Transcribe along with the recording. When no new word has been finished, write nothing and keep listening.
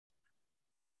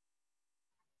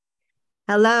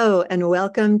Hello, and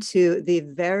welcome to the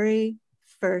very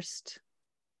first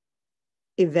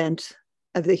event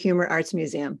of the Humor Arts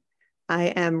Museum. I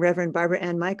am Reverend Barbara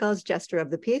Ann Michaels, Jester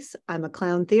of the Peace. I'm a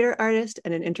clown theater artist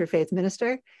and an interfaith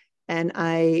minister, and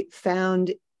I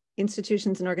found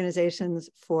institutions and organizations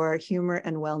for humor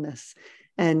and wellness.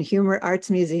 And Humor Arts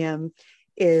Museum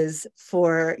is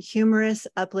for humorous,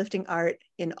 uplifting art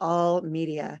in all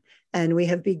media. And we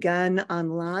have begun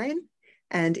online,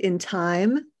 and in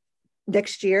time,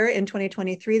 next year in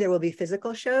 2023, there will be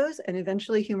physical shows, and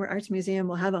eventually Humor Arts Museum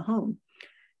will have a home.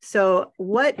 So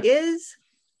what is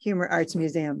Humor Arts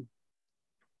Museum?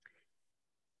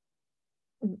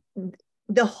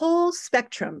 The whole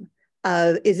spectrum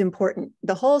is important.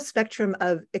 The whole spectrum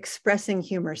of expressing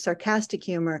humor, sarcastic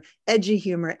humor, edgy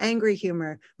humor, angry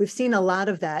humor. We've seen a lot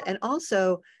of that. And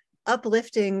also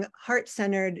uplifting,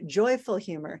 heart-centered, joyful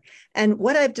humor. And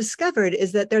what I've discovered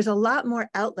is that there's a lot more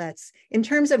outlets in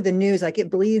terms of the news, like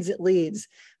it bleeds, it leads.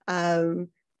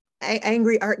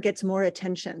 Angry art gets more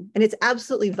attention, and it's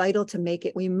absolutely vital to make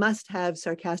it. We must have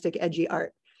sarcastic, edgy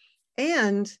art.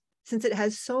 And since it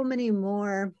has so many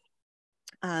more,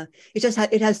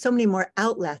 it has so many more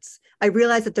outlets, I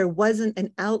realized that there wasn't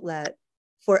an outlet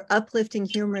for uplifting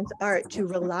humorous art to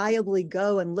reliably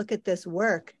go and look at this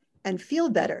work and feel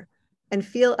better and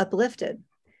feel uplifted.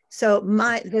 So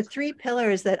the three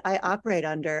pillars that I operate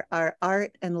under are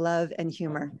art and love and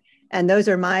humor. And those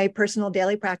are my personal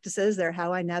daily practices. They're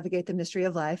how I navigate the mystery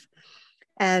of life.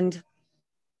 And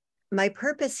my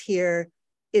purpose here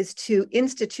is to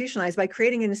institutionalize, by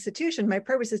creating an institution, my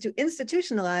purpose is to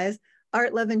institutionalize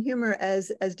art, love, and humor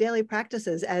as daily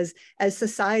practices, as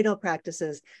societal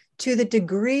practices. To the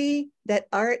degree that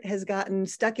art has gotten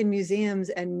stuck in museums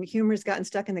and humor has gotten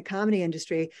stuck in the comedy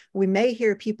industry, we may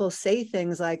hear people say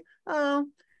things like, oh,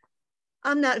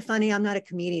 I'm not funny, I'm not a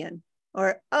comedian.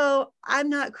 Or, oh, I'm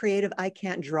not creative, I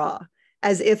can't draw.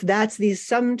 As if that's the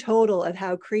sum total of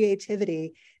how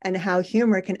creativity and how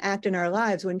humor can act in our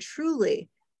lives, when truly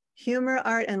humor,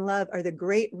 art, and love are the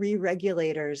great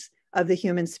re-regulators of the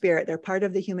human spirit. They're part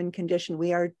of the human condition.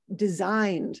 We are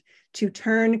designed to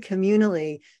turn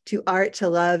communally to art, to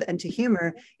love, and to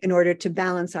humor in order to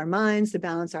balance our minds, to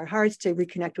balance our hearts, to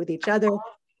reconnect with each other.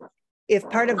 If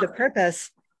part of the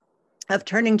purpose of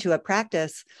turning to a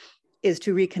practice is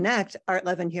to reconnect, art,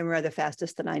 love, and humor are the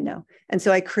fastest that I know. And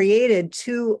so I created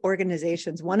two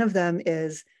organizations. One of them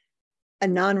is a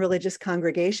non-religious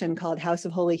congregation called House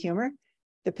of Holy Humor,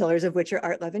 the pillars of which are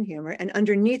art, love, and humor. And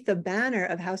underneath the banner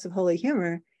of House of Holy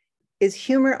Humor is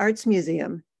Humor Arts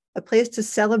Museum, a place to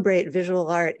celebrate visual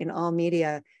art in all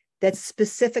media that's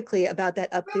specifically about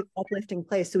that uplifting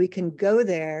place. So we can go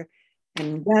there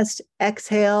and rest,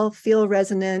 exhale, feel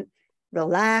resonant,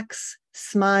 relax,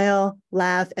 smile,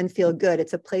 laugh, and feel good.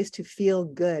 It's a place to feel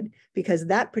good, because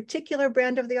that particular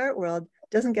brand of the art world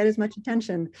doesn't get as much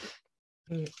attention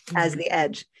as the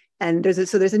edge. And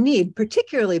there's a need,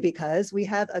 particularly because we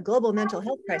have a global mental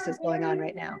health crisis going on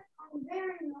right now.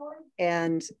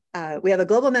 And we have a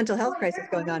global mental health crisis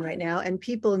going on right now, and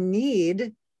people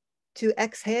need to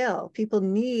exhale. People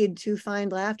need to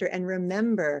find laughter and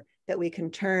remember that we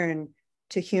can turn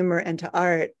to humor and to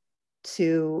art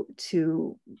to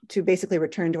basically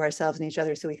return to ourselves and each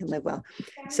other so we can live well.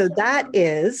 So that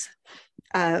is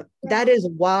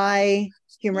why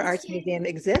Humor Arts Museum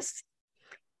exists.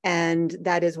 And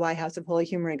that is why House of Holy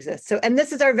Humor exists. So, and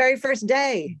this is our very first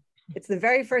day. It's the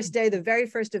very first day, the very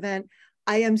first event.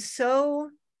 I am so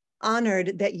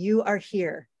honored that you are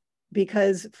here,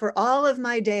 because for all of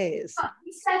my days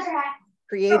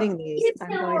creating these, I'm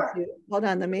going to, hold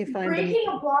on, let me find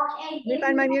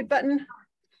my mute button.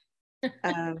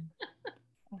 I'm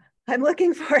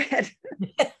looking for it.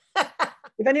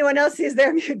 If anyone else sees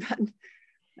their mute button.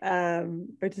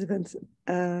 Participants,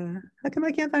 how come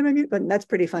I can't find my mute button? That's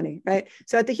pretty funny, right?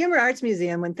 So at the Humor Arts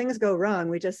Museum, when things go wrong,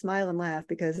 we just smile and laugh,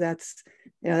 because that's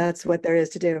what there is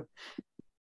to do.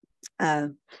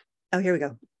 Oh, here we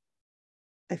go.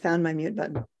 I found my mute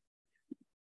button.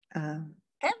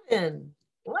 Evan,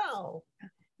 wow.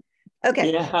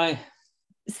 Okay. Yeah, hi.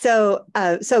 So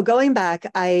going back,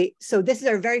 so this is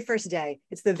our very first day.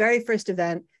 It's the very first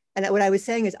event. And what I was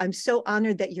saying is, I'm so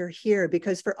honored that you're here,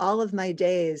 because for all of my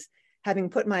days, having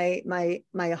put my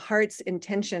heart's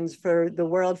intentions for the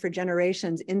world for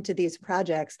generations into these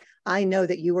projects, I know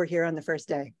that you were here on the first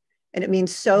day. And it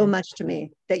means so much to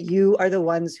me that you are the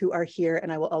ones who are here,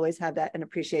 and I will always have that and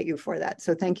appreciate you for that.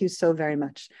 So thank you so very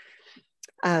much.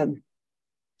 And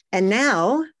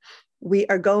now we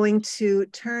are going to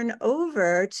turn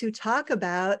over to talk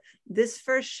about this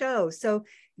first show. So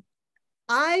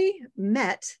I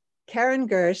met Karen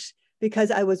Gersch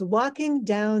because I was walking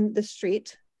down the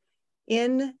street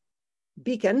in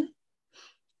Beacon,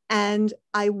 and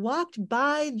I walked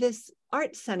by this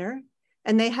art center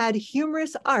and they had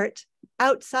humorous art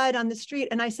outside on the street.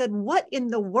 And I said, what in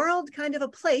the world kind of a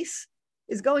place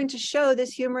is going to show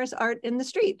this humorous art in the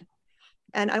street?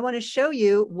 And I want to show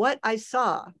you what I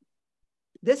saw.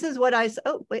 This is what I saw.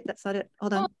 Oh, wait, that's not it.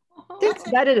 Hold on.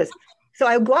 That it is. So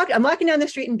I'm walking down the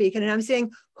street in Beacon and I'm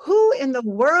saying, who in the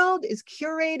world is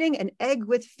curating an egg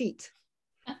with feet?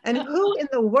 And who in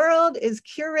the world is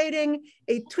curating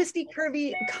a twisty,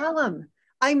 curvy column?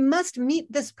 I must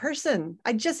meet this person.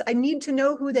 I need to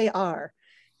know who they are.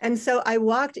 And so I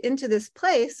walked into this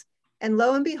place and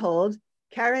lo and behold,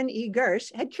 Karen E.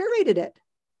 Gersch had curated it.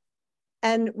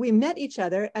 And we met each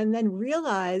other and then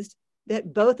realized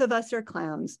that both of us are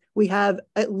clowns. We have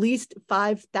at least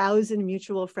 5,000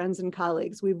 mutual friends and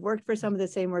colleagues. We've worked for some of the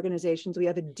same organizations. We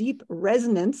have a deep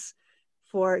resonance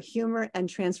for humor and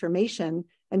transformation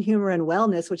and humor and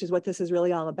wellness, which is what this is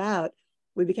really all about.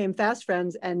 We became fast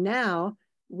friends, and now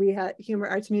Humor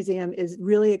Arts Museum is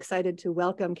really excited to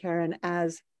welcome Karen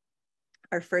as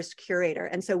our first curator.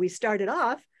 And so we started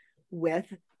off with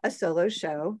a solo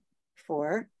show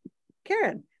for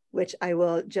Karen, which I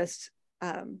will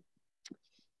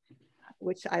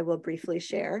briefly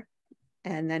share.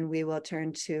 And then we will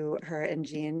turn to her and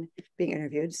Jean being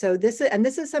interviewed. So this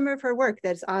is some of her work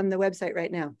that's on the website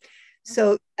right now.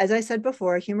 So as I said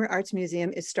before, Humor Arts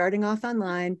Museum is starting off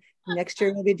online. Next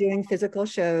year we'll be doing physical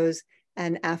shows.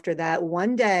 And after that,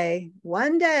 one day,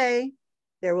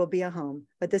 there will be a home.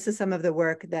 But this is some of the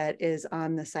work that is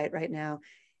on the site right now.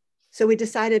 So we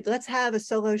decided, let's have a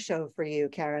solo show for you,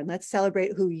 Karen. Let's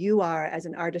celebrate who you are as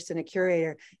an artist and a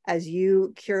curator as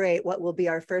you curate what will be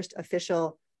our first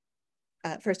official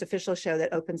show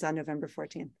that opens on November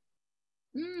 14th.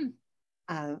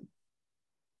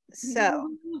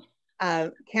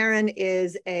 Karen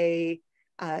is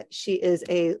she is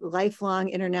a lifelong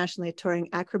internationally touring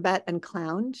acrobat and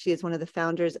clown. She is one of the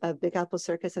founders of Big Apple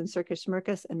Circus and Circus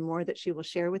Smirkus and more that she will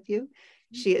share with you.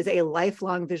 She is a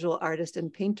lifelong visual artist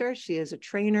and painter. She is a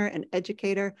trainer, an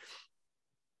educator,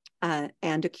 and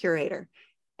a curator.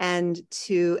 And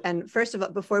first of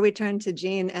all, before we turn to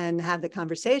Jean and have the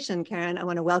conversation, Karen, I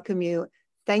want to welcome you.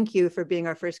 Thank you for being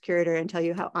our first curator and tell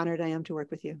you how honored I am to work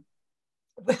with you.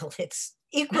 Well, it's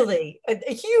equally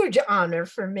a huge honor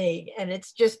for me, and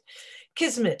it's just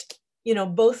kismet,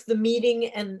 both the meeting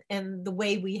and the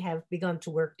way we have begun to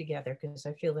work together, because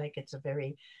I feel like it's a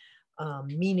very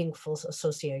meaningful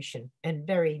association and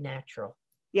very natural.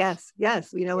 Yes.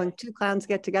 When two clowns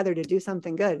get together to do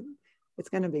something good, it's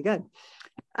going to be good.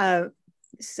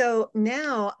 So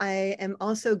now I am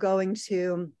also going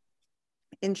to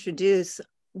introduce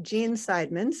Gene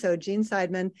Seidman. So Gene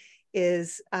Seidman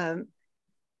is, so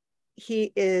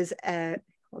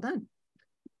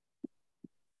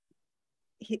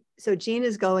Gene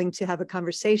is going to have a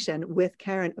conversation with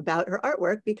Karen about her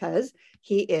artwork because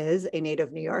he is a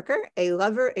native New Yorker, a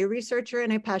lover, a researcher,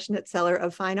 and a passionate seller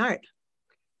of fine art.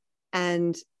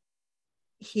 And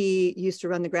he used to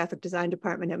run the graphic design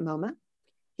department at MoMA.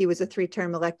 He was a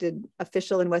 3-term elected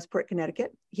official in Westport,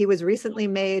 Connecticut. He was recently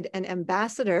made an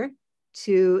ambassador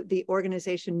to the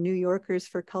organization New Yorkers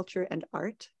for Culture and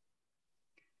Art.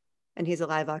 And he's a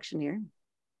live auctioneer.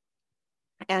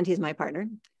 And he's my partner.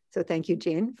 So thank you,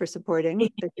 Jean, for supporting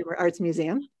the Humor Arts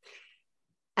Museum.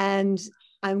 And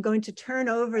I'm going to turn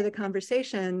over the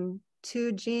conversation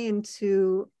to Jean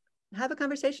to have a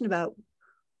conversation about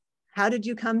how did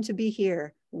you come to be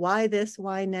here? Why this?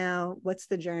 Why now? What's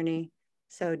the journey?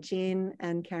 So Jean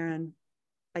and Karen,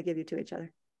 I give you to each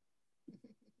other.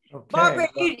 Okay. Barbara,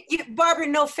 Barbara,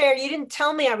 no fair. You didn't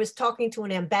tell me I was talking to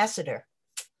an ambassador.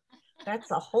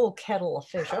 That's a whole kettle of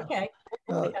fish. Okay.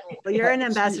 Well, you're an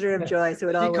ambassador of joy, so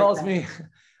it all works. He calls me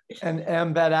an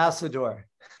ambassador.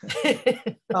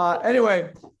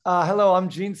 Anyway, hello, I'm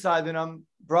Gene Seidman. I'm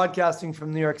broadcasting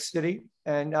from New York City.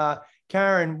 And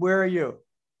Karen, where are you?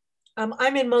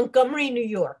 I'm in Montgomery, New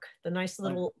York, the nice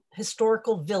little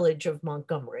historical village of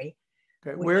Montgomery.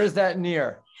 Okay. Where is that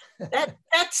near? that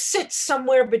sits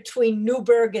somewhere between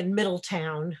Newburgh and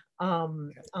Middletown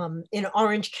in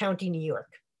Orange County, New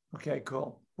York. Okay,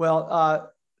 cool.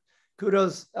 Well,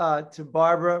 kudos to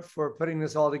Barbara for putting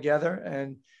this all together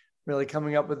and really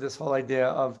coming up with this whole idea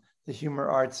of the Humor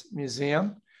Arts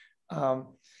Museum.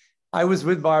 I was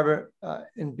with Barbara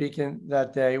in Beacon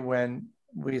that day when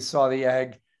we saw the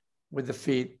egg with the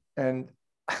feet, and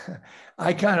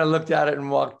I kind of looked at it and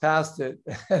walked past it,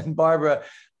 and Barbara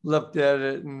looked at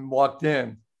it and walked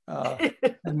in.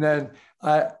 And then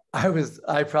I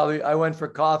went for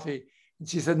coffee. And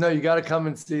she said, no, you got to come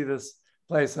and see this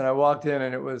place. And I walked in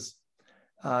and it was,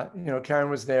 Karen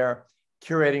was there.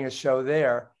 curating a show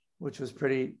there, which was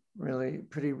pretty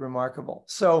remarkable.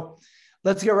 So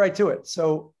let's get right to it.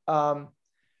 So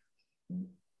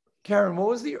Karen, what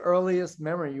was the earliest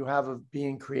memory you have of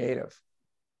being creative?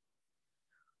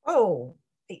 Oh,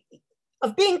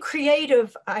 of being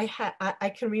creative, I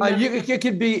can remember. It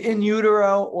could be in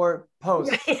utero or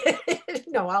post.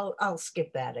 No, I'll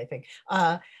skip that. I think.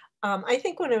 I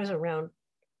think when I was around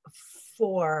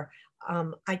 4,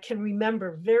 I can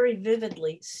remember very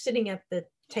vividly sitting at the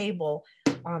table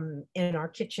in our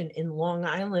kitchen in Long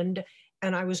Island,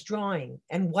 and I was drawing.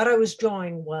 And what I was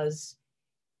drawing was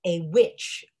a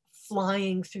witch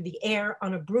flying through the air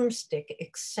on a broomstick,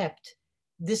 except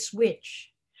this witch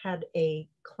had a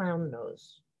clown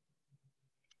nose.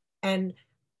 And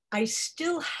I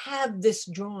still have this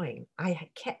drawing. I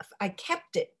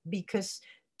kept it because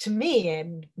to me,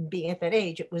 and being at that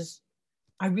age,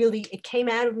 it came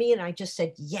out of me and I just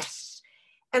said, yes.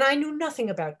 And I knew nothing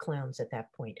about clowns at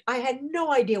that point. I had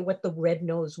no idea what the red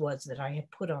nose was that I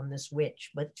had put on this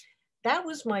witch, but that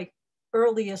was my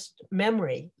earliest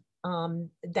memory,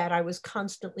 that I was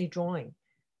constantly drawing.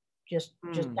 Just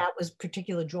that was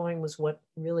particular drawing was what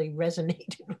really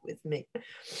resonated with me.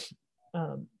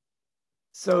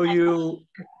 So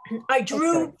I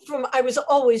drew from, I was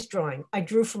always drawing. I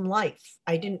drew from life.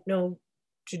 I didn't know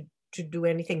to do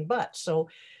anything but, so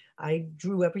I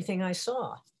drew everything I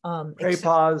saw.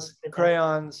 Crayons,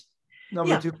 crayons,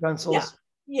 number 2 pencils.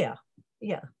 Yeah.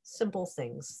 Simple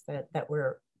things that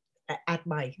were at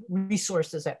my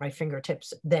resources, at my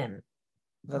fingertips then.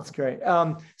 That's great.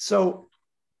 So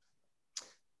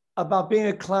about being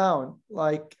a clown,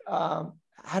 like, how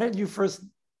did you first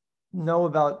know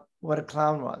about what a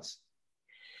clown was?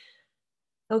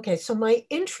 Okay, so my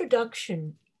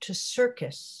introduction to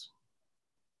circus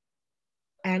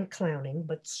and clowning,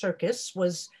 but circus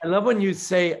was... I love when you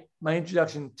say my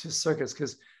introduction to circus,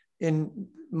 because in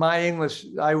my English,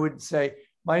 I would say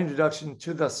my introduction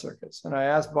to the circus. And I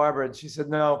asked Barbara, and she said,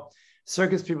 no,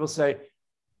 circus people say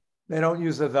they don't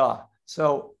use a the.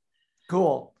 So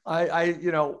cool.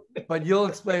 But you'll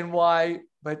explain why,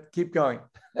 but keep going.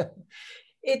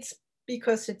 It's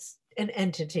because it's an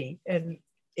entity and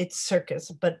it's circus.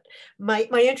 But my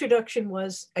introduction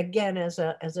was, again, as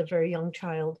a very young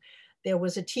child. There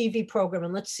was a TV program,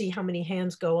 and let's see how many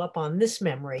hands go up on this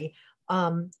memory.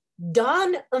 Don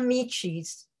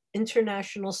Amici's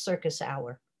International Circus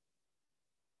Hour.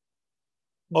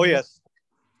 Oh, yes.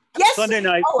 Yes. Sunday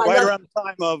night, around the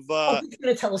time of... he's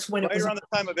going to tell us when it was. Right around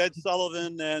the time of Ed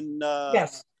Sullivan and...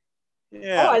 yes.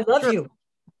 Yeah. Oh, I love you.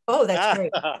 Oh, that's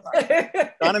great.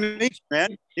 Don Amici,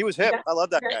 man. He was hip. I love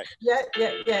that guy.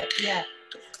 Yeah.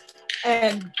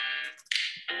 And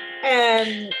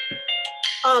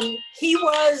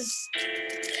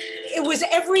it was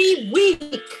every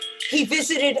week he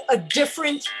visited a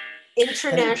different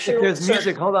international... If there's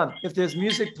music, hold on. If there's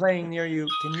music playing near you,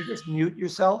 can you just mute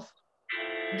yourself?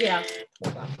 Yeah.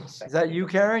 Is that you,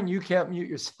 Karen? You can't mute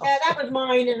yourself. Yeah, that was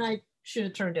mine, and I should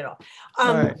have turned it off.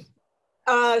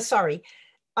 Sorry.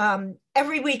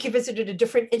 Every week he visited a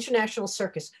different international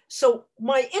circus. So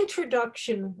my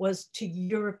introduction was to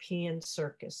European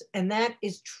circus, and that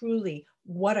is truly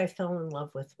what I fell in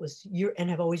love with, and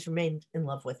have always remained in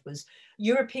love with, was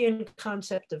European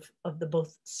concept of the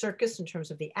both circus in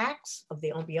terms of the acts, of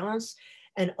the ambiance,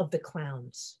 and of the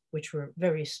clowns, which were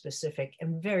very specific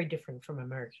and very different from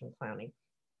American clowning.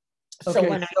 So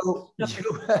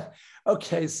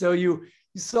you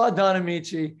saw Don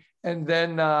Amici, and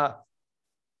then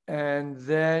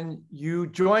you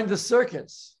joined the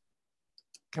circus.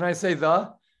 Can I say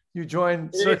you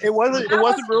joined circus? It wasn't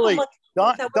really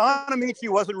Don Amici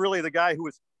wasn't really the guy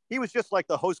he was just like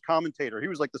the host commentator. He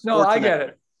was like the sports. No, I get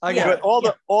it. But all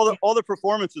the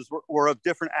performances were of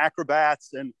different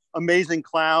acrobats and amazing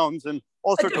clowns and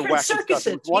all sorts of wacky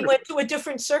circuses. He went to a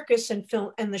different circus and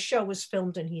the show was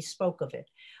filmed, and he spoke of it.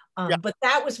 But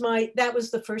that was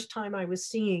the first time I was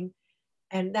seeing,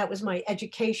 and that was my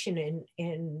education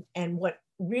and what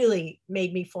really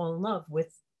made me fall in love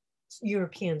with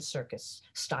European circus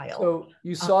style. So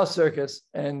you saw circus,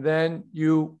 and then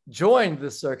you joined the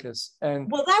circus,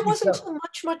 and that wasn't until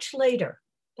much later.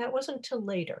 That wasn't until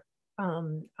later.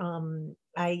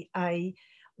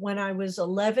 When I was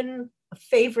 11, a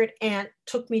favorite aunt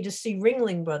took me to see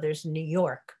Ringling Brothers in New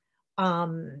York.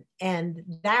 And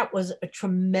that was a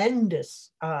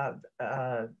tremendous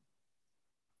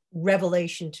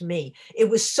revelation to me. It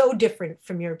was so different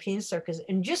from European circus,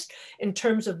 and just in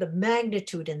terms of the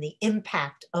magnitude and the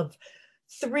impact of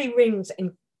 3 rings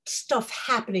and stuff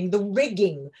happening, the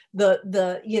rigging,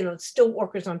 the stilt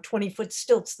walkers on 20-foot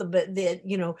stilts,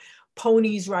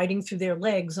 ponies riding through their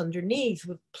legs underneath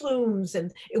with plumes.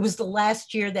 And it was the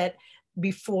last year that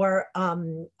before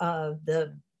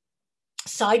the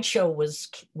sideshow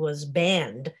was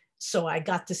banned. So I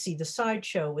got to see the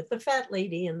sideshow with the fat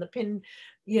lady and the pin,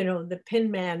 the pin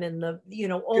man and the,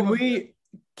 all Can of we,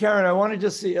 Karen, I want to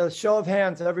just see a show of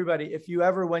hands, everybody. If you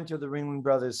ever went to the Ringling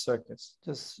Brothers Circus,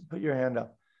 just put your hand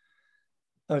up.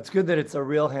 Oh, it's good that it's a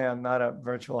real hand, not a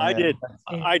virtual hand.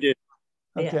 I did.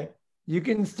 Okay. Yeah. You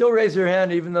can still raise your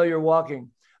hand even though you're walking.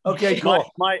 Okay, cool.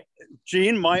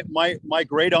 Gene, my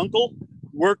great uncle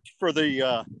worked for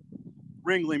the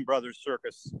Ringling Brothers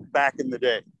Circus back in the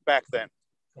day, back then.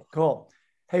 Cool.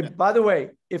 Hey, by the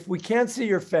way, if we can't see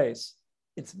your face,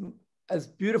 it's as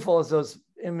beautiful as those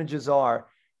images are.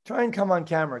 Try and come on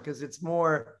camera because it's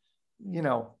more,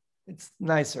 it's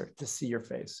nicer to see your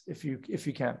face if you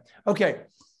can. Okay.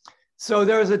 So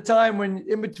there was a time when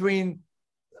in between,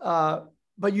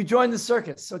 but you joined the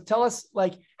circus. So tell us,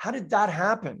 how did that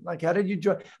happen? How did you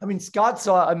join? I mean, Scott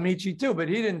saw Amici too, but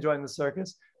he didn't join the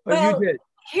circus, but you did.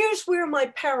 Here's where my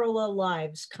parallel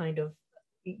lives kind of,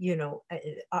 I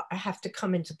have to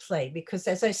come into play because,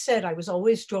 as I said, I was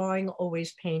always drawing,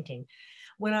 always painting.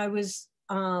 When I was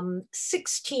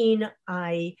 16,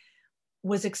 I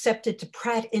was accepted to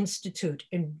Pratt Institute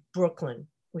in Brooklyn,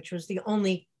 which was the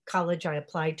only college I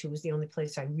applied to, was the only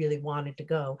place I really wanted to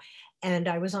go. And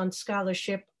I was on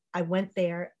scholarship. I went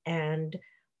there and,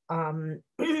 and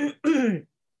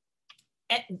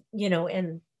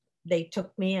they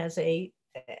took me as a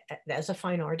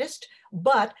fine artist,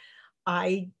 but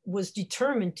I was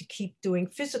determined to keep doing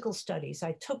physical studies.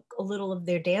 I took a little of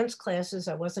their dance classes.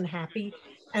 I wasn't happy.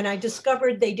 And I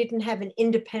discovered they didn't have an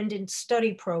independent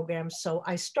study program. So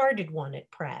I started one at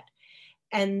Pratt.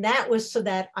 And that was so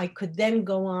that I could then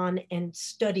go on and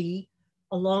study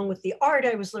along with the art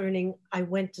I was learning. I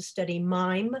went to study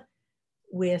mime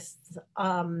with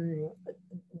the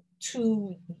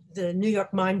New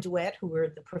York Mime Duet, who were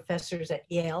the professors at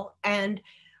Yale, and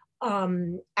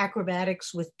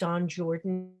acrobatics with Don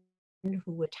Jordan,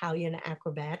 who was Italian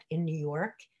acrobat in New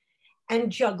York,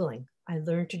 and juggling. I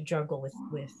learned to juggle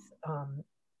with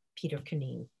Peter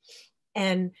Canine.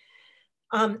 And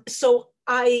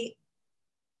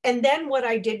and then what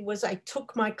I did was I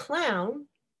took my clown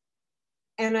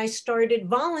and I started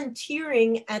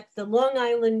volunteering at the Long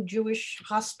Island Jewish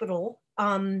Hospital.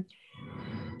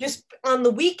 Just on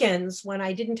the weekends when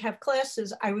I didn't have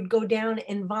classes, I would go down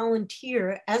and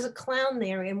volunteer as a clown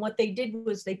there. And what they did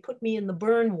was they put me in the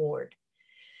burn ward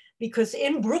because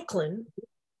in Brooklyn,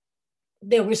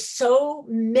 there were so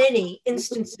many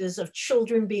instances of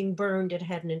children being burned. It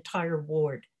had an entire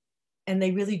ward. And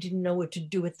they really didn't know what to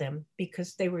do with them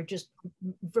because they were just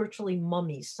virtually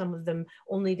mummies. Some of them,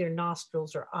 only their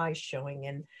nostrils or eyes showing.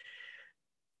 And,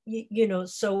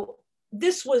 so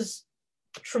this was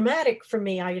traumatic for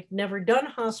me. I had never done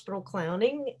hospital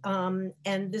clowning.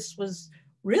 And this was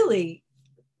really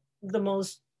the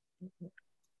most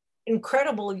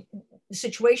incredible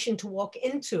situation to walk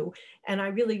into. And I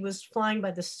really was flying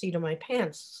by the seat of my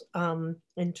pants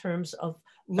in terms of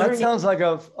learning. That sounds like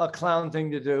a clown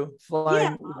thing to do,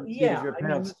 flying with the seat of your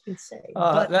pants. You can say,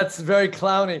 that's very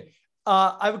clowny.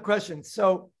 I have a question.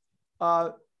 So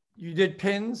you did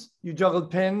pins, you juggled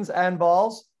pins and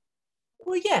balls?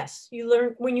 Well, yes, you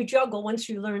learn when you juggle, once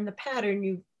you learn the pattern,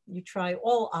 you try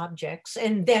all objects.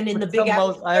 And then in the Big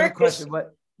Apple, I have a question.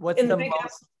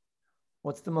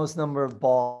 What's the most number of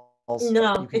balls?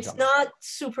 No, it's not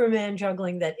Superman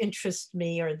juggling that interests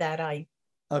me or that I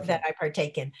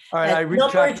partake in. All right, I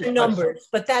retract the numbers,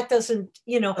 but that doesn't,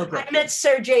 okay. I met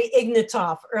Sergei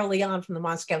Ignatov early on from the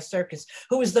Moscow Circus,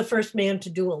 who was the first man to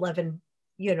do 11,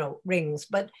 rings.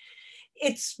 But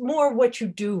it's more what you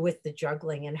do with the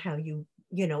juggling and how you,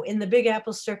 in the Big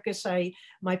Apple Circus,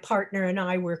 my partner and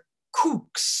I were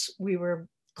kooks. We were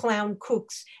clown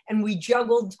kooks, and we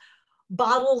juggled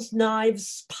bottles,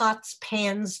 knives, pots,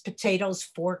 pans, potatoes,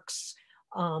 forks.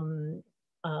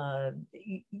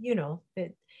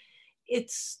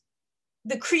 It's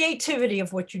the creativity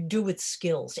of what you do with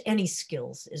skills. Any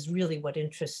skills is really what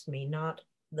interests me, not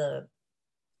the.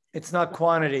 It's not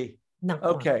quantity. No.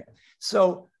 Okay.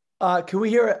 So can we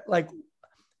hear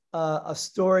a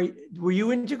story? Were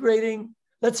you integrating?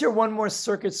 Let's hear one more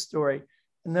circuit story,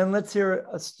 and then let's hear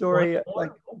a story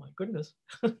like. Oh my goodness.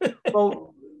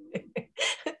 Well,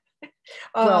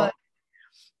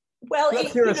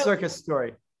 let's hear a circus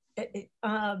story.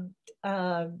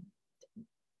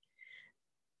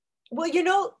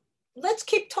 Let's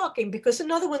keep talking because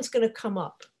another one's going to come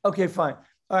up. Okay, fine.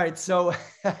 All right. So,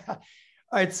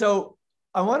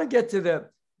 I want to get to the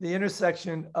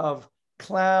intersection of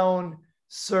clown,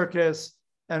 circus,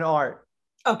 and art.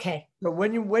 Okay. But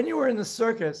when you were in the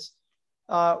circus,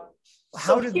 how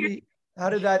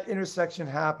did that intersection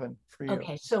happen for you?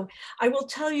 Okay, so I will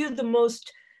tell you the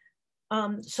most,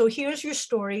 so here's your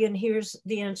story and here's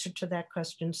the answer to that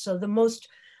question. So the most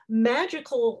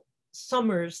magical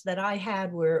summers that I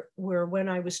had were when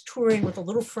I was touring with a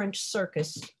little French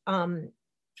circus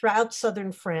throughout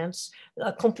southern France,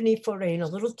 a compagnie foraine, a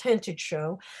little tented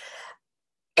show,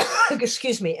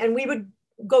 excuse me, and we would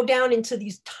go down into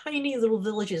these tiny little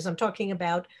villages. I'm talking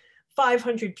about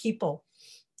 500 people.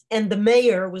 And the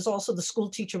mayor was also the school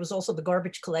teacher, was also the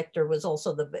garbage collector, was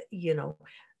also the, you know,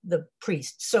 the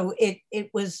priest. So it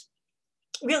was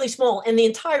really small, and the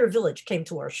entire village came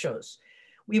to our shows.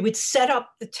 We would set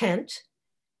up the tent,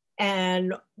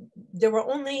 and there were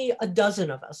only a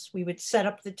dozen of us. We would set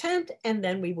up the tent, and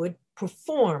then we would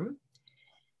perform.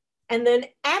 And then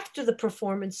after the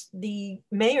performance, the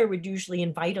mayor would usually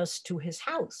invite us to his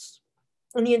house,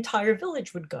 and the entire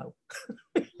village would go.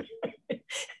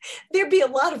 There'd be a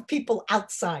lot of people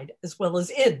outside as well as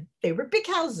in. They were big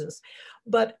houses.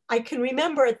 But I can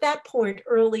remember at that point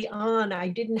early on, I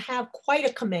didn't have quite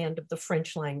a command of the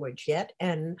French language yet.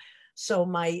 And so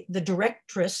the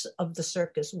directress of the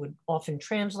circus would often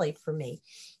translate for me.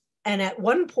 And at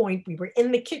one point we were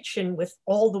in the kitchen with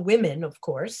all the women, of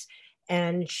course.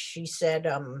 And she said,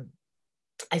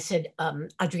 I said,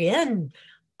 Adrienne,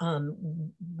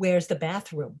 where's the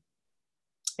bathroom?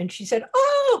 And she said,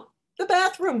 oh, the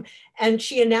bathroom. And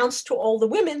she announced to all the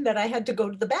women that I had to go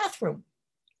to the bathroom.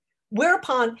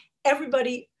 Whereupon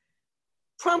everybody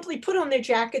promptly put on their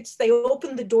jackets. They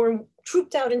opened the door and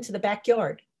trooped out into the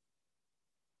backyard.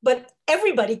 But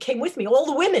everybody came with me, all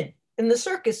the women in the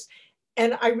circus.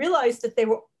 And I realized that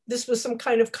this was some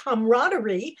kind of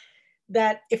camaraderie,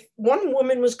 that if one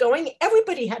woman was going,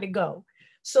 everybody had to go.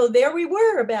 So there we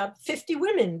were, about 50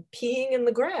 women peeing in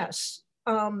the grass.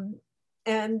 And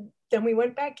then we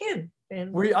went back in.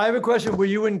 And I have a question. Were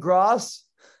you in grass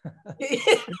in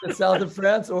the south of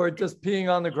France, or just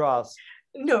peeing on the grass?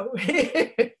 No.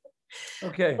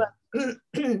 Okay. But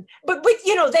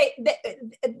you know, they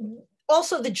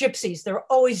also the gypsies, there were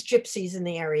always gypsies in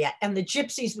the area, and the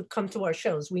gypsies would come to our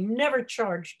shows. We never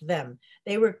charged them.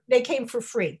 They came for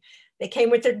free. They came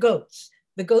with their goats.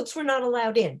 The goats were not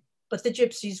allowed in, but the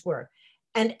gypsies were.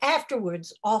 And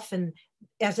afterwards, often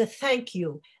as a thank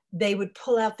you, they would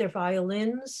pull out their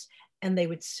violins and they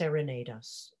would serenade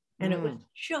us. And it was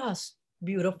just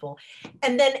beautiful.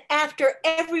 And then after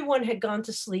everyone had gone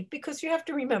to sleep, because you have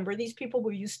to remember, these people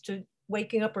were used to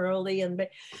waking up early,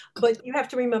 but you have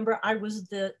to remember, I was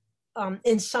the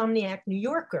insomniac New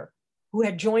Yorker who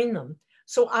had joined them.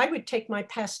 So I would take my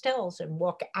pastels and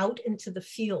walk out into the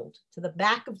field, to the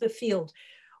back of the field,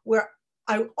 where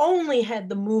I only had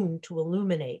the moon to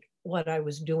illuminate what I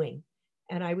was doing.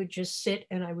 And I would just sit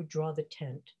and I would draw the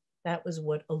tent. That was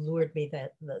what allured me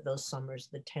those summers,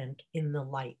 the tent in the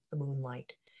light, the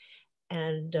moonlight.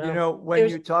 And you know, when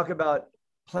you talk about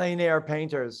plein air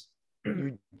painters,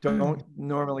 you don't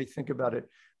normally think about it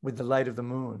with the light of the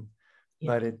moon,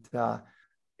 yeah. But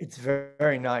it's very,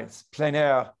 very nice. Plein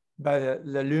air by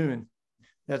la lune.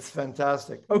 That's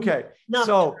fantastic. Okay,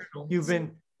 so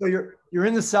you're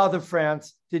in the south of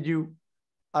France. When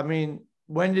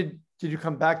did you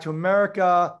come back to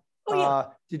America? Oh, yeah.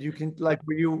 Did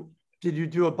you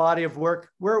do a body of work?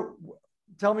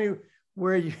 Tell me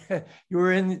where you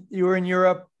were in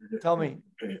Europe. Tell me,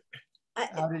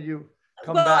 how did you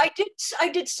come back? Well, I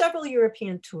did several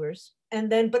European tours,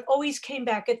 but always came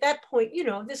back. At that point, you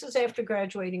know, this is after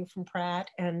graduating from Pratt,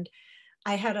 and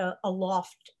I had a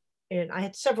loft, and I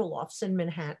had several lofts in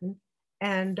Manhattan,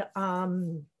 and I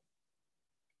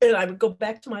would go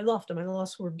back to my loft, and my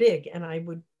lofts were big, and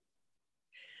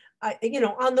you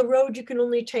know, on the road, you can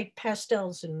only take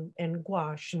pastels and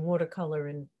gouache and watercolor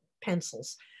and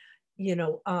pencils. You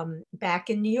know,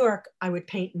 back in New York, I would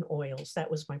paint in oils.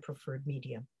 That was my preferred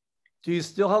medium. Do you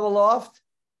still have a loft?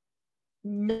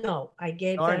 No, I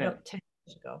gave that up 10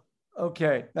 years ago.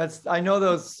 Okay, I know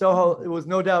those Soho, it was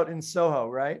no doubt in Soho,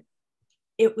 right?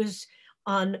 It was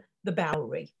on the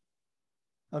Bowery.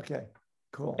 Okay,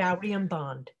 cool. Bowery and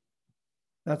Bond.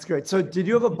 That's great. So did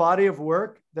you have a body of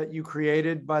work that you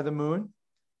created by the moon?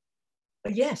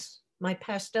 Yes, my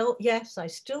pastel. Yes, I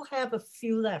still have a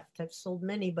few left. I've sold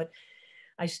many, but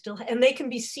I still and they can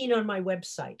be seen on my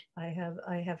website. I have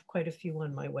quite a few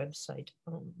on my website.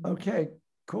 Okay,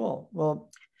 cool. Well,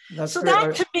 that's so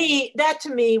great. that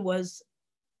to me was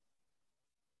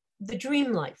the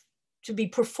dream life, to be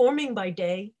performing by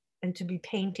day and to be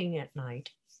painting at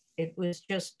night. It was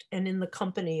just, and in the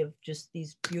company of just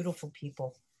these beautiful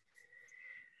people.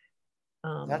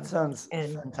 That sounds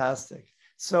fantastic.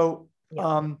 So,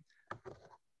 yeah.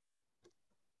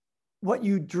 what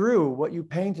you drew, what you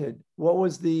painted, what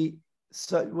was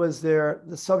was there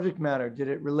the subject matter? Did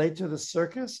it relate to the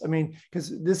circus? I mean,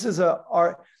 because this is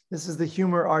the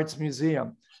Humor Arts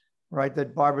Museum, right,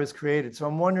 that Barbara's created. So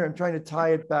I'm wondering, I'm trying to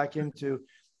tie it back into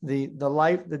the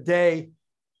life, the day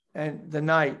and the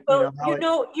night. Well,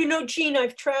 Gene,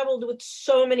 I've traveled with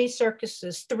so many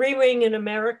circuses, 3 ring in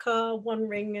America, 1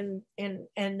 ring and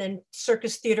then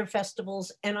circus theater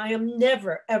festivals. And I am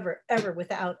never, ever, ever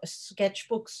without a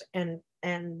sketchbooks and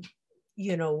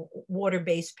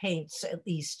water-based paints at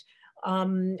least.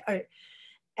 And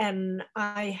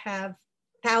I have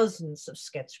thousands of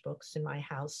sketchbooks in my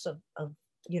house of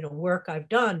work I've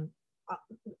done.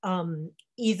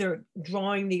 Either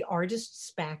drawing the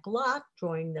artist's back lot,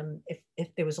 drawing them,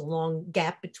 if there was a long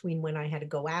gap between when I had to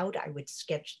go out, I would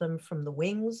sketch them from the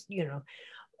wings,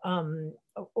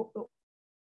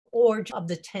 or of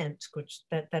the tent, which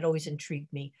that always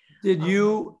intrigued me. Did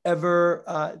you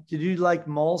ever, did you like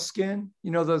Moleskine?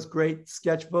 You know, those great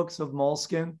sketchbooks of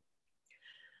Moleskine?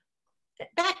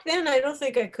 Back then, I don't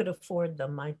think I could afford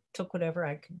them. I took whatever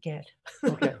I could get.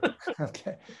 Okay.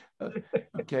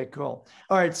 Okay, cool.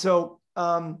 All right, so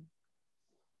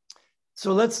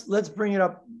let's bring it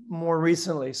up more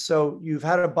recently. So you've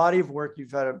had a body of work,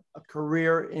 you've had a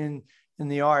career in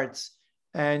the arts,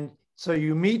 and so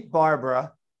you meet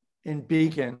Barbara in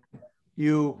Beacon.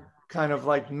 You kind of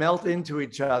like melt into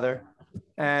each other,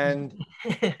 and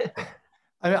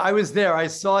I was there. I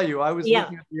saw you. I was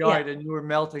looking at the art, and you were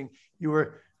melting. You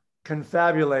were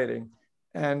confabulating,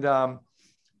 and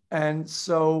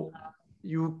so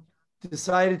you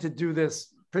decided to do this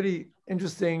pretty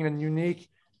interesting and unique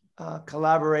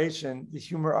collaboration, the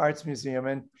Humor Arts Museum.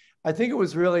 And I think it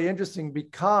was really interesting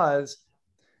because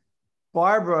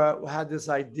Barbara had this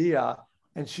idea,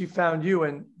 and she found you,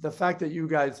 and the fact that you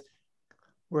guys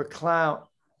were clowns,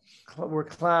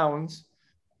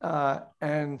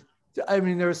 and I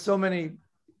mean, there were so many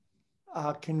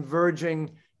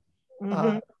converging,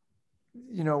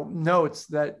 notes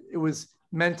that it was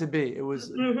meant to be. It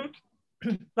was,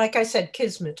 like I said,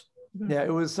 kismet. Yeah,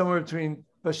 it was somewhere between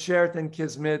Bashert and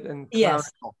Kismet and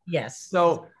Yes. Clownical. Yes.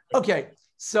 So, okay,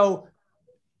 so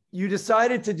you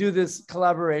decided to do this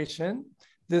collaboration,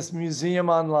 this museum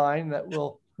online that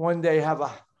will one day have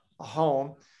a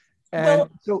home. And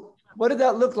so what did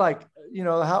that look like?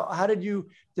 How did you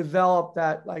develop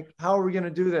that? Like, how are we going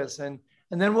to do this? And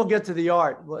then we'll get to the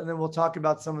art, and then we'll talk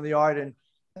about some of the art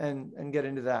and get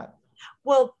into that.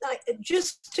 Well,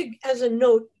 as a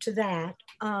note to that,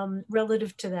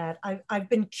 relative to that, I've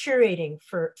been curating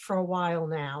for a while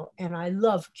now, and I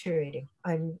love curating.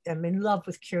 I'm in love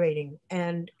with curating,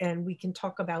 and we can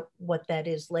talk about what that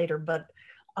is later. But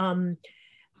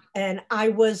and I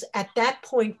was at that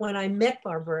point when I met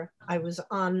Barbara, I was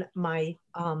on my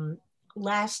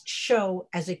last show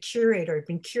as a curator. I've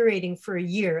been curating for a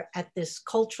year at this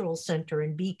cultural center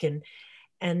in Beacon,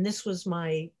 and this was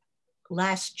my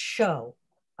last show.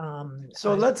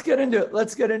 So let's get into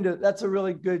that's a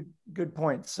really good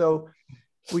point. So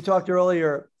we talked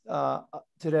earlier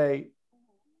today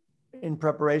in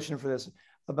preparation for this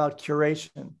about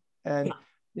curation, and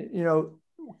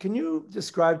can you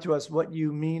describe to us what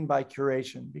you mean by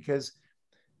curation? Because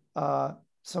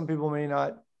some people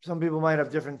might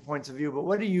have different points of view, but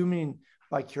what do you mean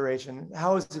by curation?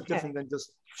 How is it different than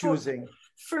just choosing?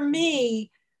 For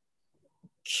me,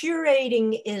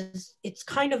 curating it's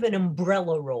kind of an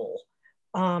umbrella role.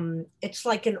 It's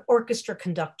like an orchestra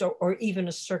conductor or even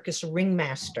a circus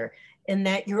ringmaster, in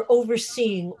that you're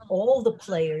overseeing all the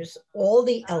players, all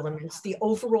the elements, the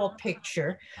overall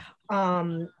picture,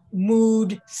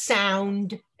 mood,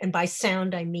 sound, and by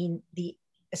sound I mean the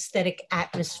aesthetic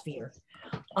atmosphere.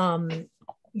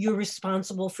 You're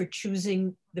responsible for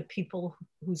choosing the people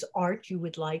whose art you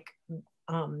would like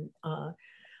to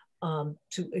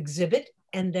exhibit,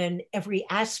 and then every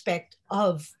aspect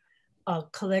of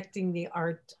collecting the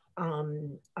art,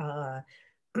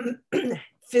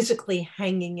 physically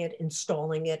hanging it,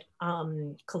 installing it,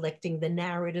 collecting the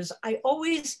narratives.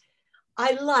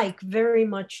 I like very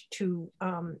much to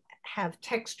have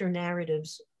text or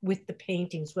narratives with the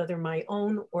paintings, whether my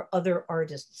own or other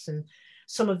artists. And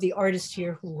some of the artists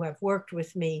here who have worked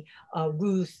with me,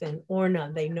 Ruth and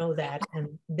Orna, they know that,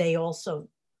 and they also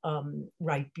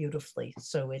write beautifully.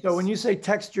 So when you say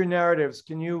texture narratives,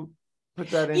 can you put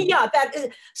that in? Yeah, that is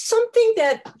something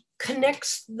that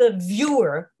connects the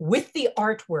viewer with the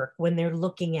artwork when they're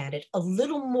looking at it a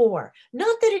little more.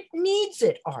 Not that it needs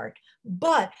it art,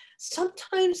 but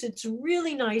sometimes it's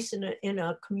really nice in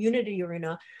a community or in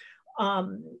a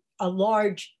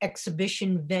large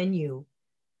exhibition venue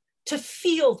to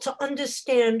feel, to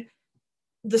understand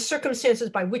the circumstances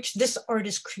by which this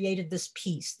artist created this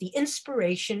piece, the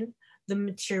inspiration, the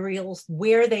materials,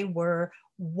 where they were,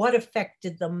 what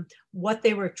affected them, what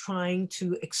they were trying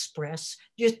to express,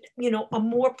 just, you know, a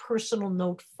more personal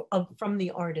note from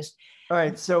the artist. All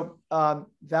right, so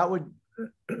that would,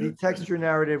 the texture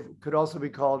narrative could also be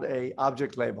called a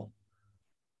object label.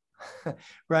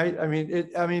 Right? I mean,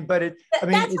 it's a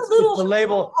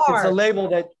label. hard. It's a label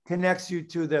that connects you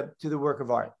to the work of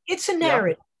art. It's a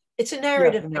narrative. Yep. It's a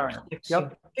narrative,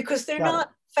 yep. Because they're not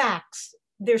facts,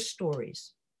 they're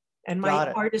stories. And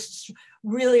my artists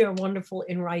really are wonderful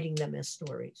in writing them as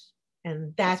stories.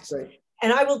 And that's great.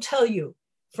 And I will tell you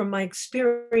from my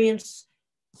experience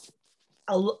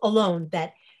alone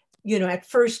that, you know, at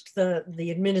first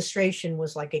the administration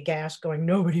was like aghast, going,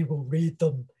 nobody will read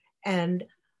them. And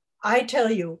I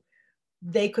tell you,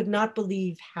 they could not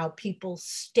believe how people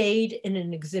stayed in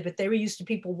an exhibit. They were used to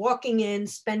people walking in,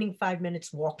 spending 5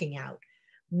 minutes, walking out.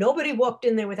 Nobody walked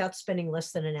in there without spending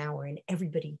less than an hour, and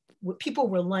people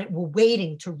were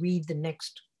waiting to read the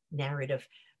next narrative.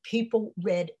 People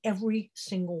read every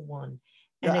single one.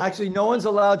 And actually, no one's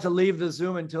allowed to leave the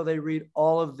Zoom until they read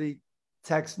all of the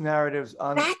text narratives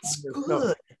on. That's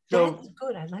good. So, that's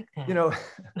good. I like that. You know,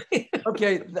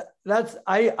 okay,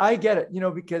 I get it. You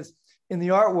know, because in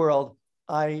the art world,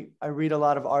 I read a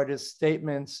lot of artist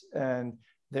statements, and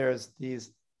there's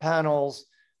these panels,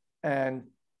 and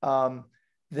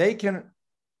they can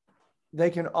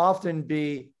often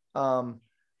be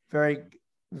very,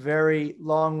 very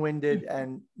long-winded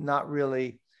and not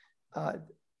really,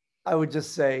 I would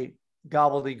just say,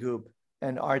 gobbledygook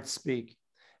and art speak.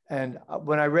 And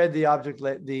when I read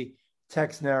the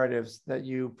text narratives that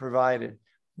you provided,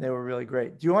 they were really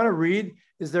great. Do you want to read?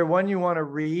 Is there one you want to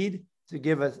read to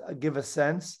give a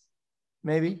sense,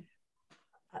 maybe?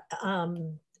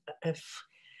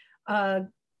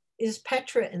 Is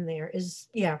Petra in there?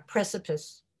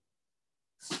 Precipice.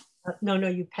 No,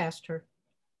 you passed her.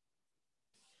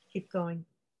 Keep going.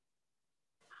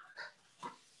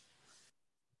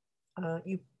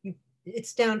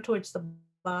 It's down towards the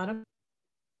bottom.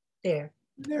 There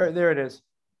it is.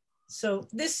 So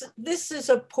this is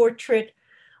a portrait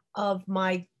of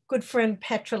my good friend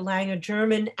Petra Lang, a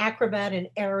German acrobat and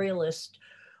aerialist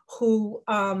who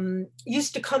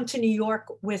used to come to New York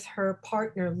with her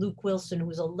partner, Luke Wilson, who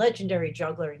was a legendary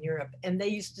juggler in Europe. And they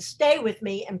used to stay with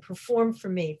me and perform for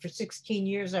me. For 16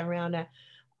 years, I ran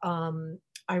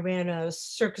a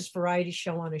circus variety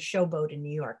show on a showboat in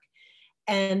New York.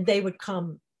 And they would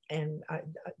come, and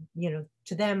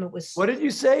to them it was. What did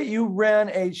you say? You ran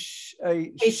a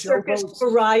circus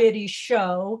variety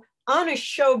show on a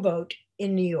showboat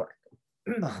in New York.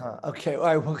 Okay, all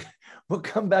right, we'll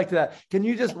come back to that.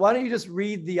 Why don't you just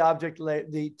read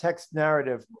the text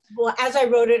narrative? Well, as I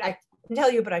wrote it, I can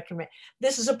tell you, but I can read.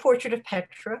 This is a portrait of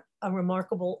Petra, a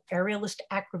remarkable aerialist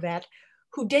acrobat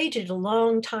who dated a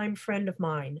longtime friend of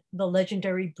mine, the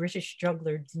legendary British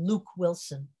juggler Luke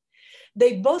Wilson.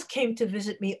 They both came to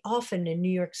visit me often in New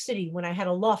York City when I had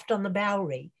a loft on the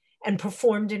Bowery and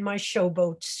performed in my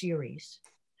showboat series.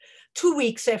 2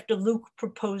 weeks after Luke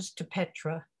proposed to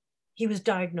Petra, he was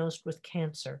diagnosed with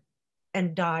cancer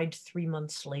and died 3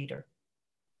 months later.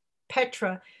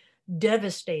 Petra,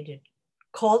 devastated,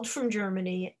 called from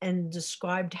Germany and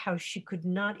described how she could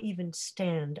not even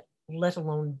stand, let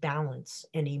alone balance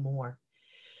anymore.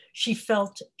 She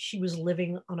felt she was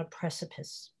living on a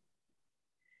precipice.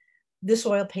 This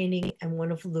oil painting and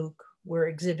one of Luke were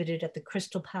exhibited at the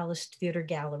Crystal Palace Theater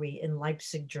Gallery in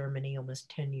Leipzig, Germany, almost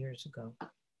 10 years ago.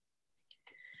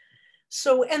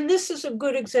 So, and this is a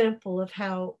good example of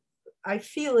how I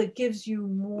feel it gives you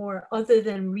more, other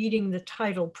than reading the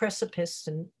title Precipice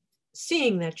and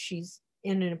seeing that she's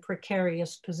in a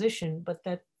precarious position, but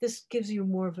that this gives you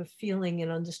more of a feeling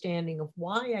and understanding of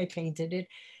why I painted it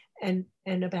and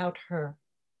about her.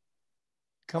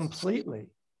 Completely.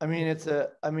 I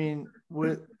mean,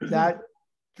 with that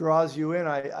draws you in.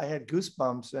 I had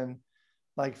goosebumps and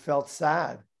like felt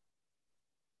sad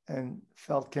and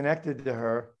felt connected to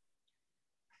her.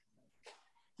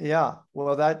 Yeah,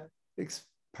 well, that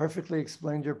perfectly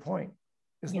explained your point.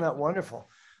 Isn't that wonderful?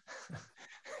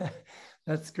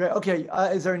 That's great. Okay,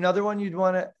 is there another one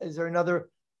is there another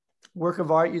work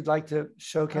of art you'd like to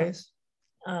showcase?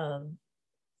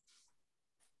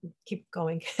 Keep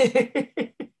going.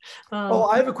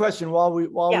 I have a question while we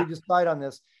decide on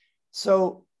this.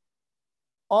 So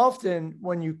often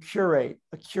when you curate,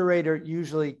 a curator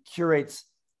usually curates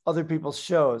other people's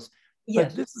shows. Yes.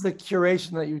 But this is a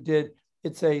curation that you did.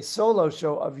 It's a solo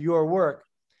show of your work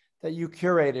that you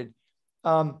curated.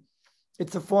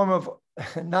 It's a form of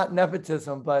not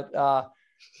nepotism, but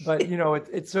but you know,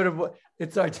 it's sort of,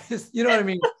 it's artistic, you know what I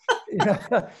mean?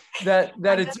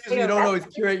 that it's usually, you don't always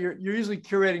curate you're usually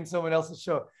curating someone else's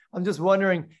show. I'm just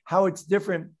wondering how it's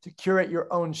different to curate your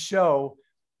own show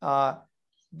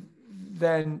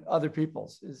than other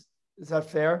people's. Is that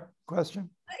fair question?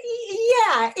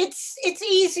 Yeah, it's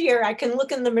easier. I can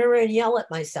look in the mirror and yell at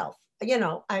myself. You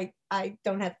know, I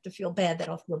don't have to feel bad that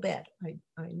I'll feel bad. I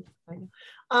know.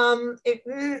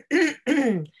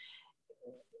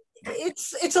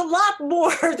 It's a lot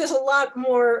more, there's a lot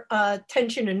more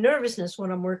tension and nervousness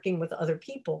when I'm working with other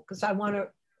people, because I want to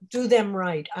do them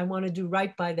right. I want to do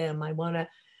right by them. I want to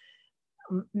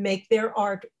make their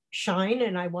art shine,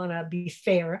 and I want to be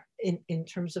fair in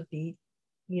terms of the,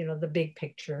 you know, the big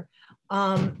picture.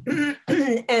 And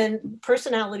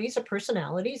personalities are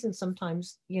personalities, and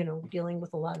sometimes, you know, dealing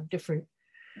with a lot of different.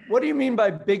 What do you mean by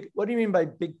big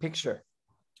picture?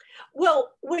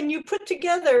 Well, when you put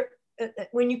together,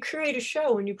 when you create a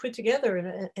show, when you put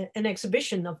together an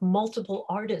exhibition of multiple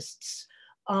artists,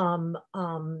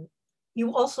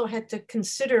 you also had to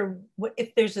consider what,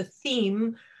 if there's a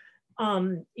theme,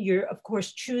 you're of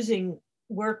course choosing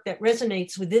work that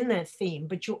resonates within that theme,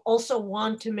 but you also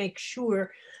want to make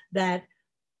sure that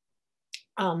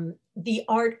the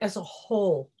art as a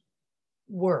whole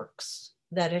works,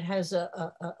 that it has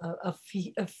a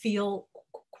feel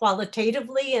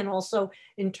qualitatively and also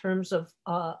in terms of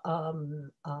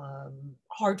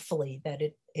heartfully, that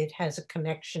it has a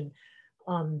connection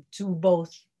to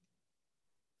both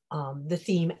the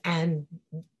theme and,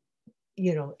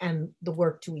 you know, and the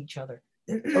work to each other.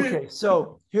 Okay,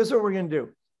 so here's what we're going to do.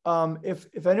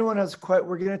 If anyone has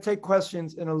we're going to take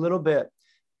questions in a little bit.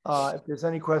 If there's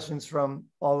any questions from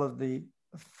all of the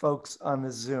folks on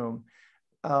the Zoom.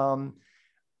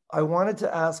 I wanted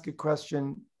to ask a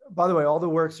question. By the way, all the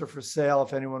works are for sale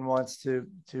if anyone wants to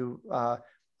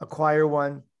acquire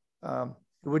one.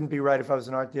 It wouldn't be right if I was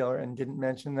an art dealer and didn't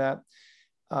mention that.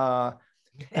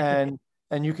 And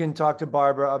you can talk to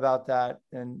Barbara about that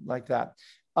and like that.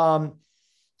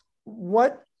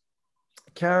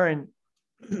 Karen,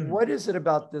 what is it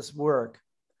about this work,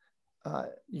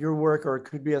 your work, or it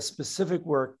could be a specific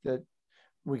work that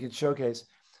we could showcase,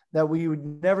 that we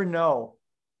would never know,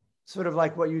 sort of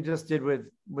like what you just did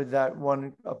with that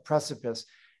one, Precipice,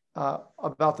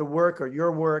 about the work or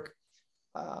your work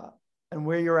and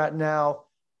where you're at now,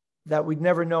 that we'd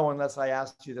never know unless I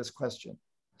asked you this question,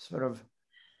 sort of?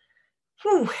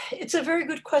 Whew, it's a very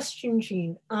good question,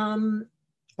 Gene.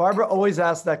 Barbara always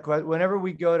asks that question. Whenever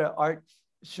we go to art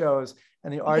shows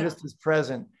and the artist is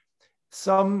present,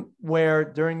 somewhere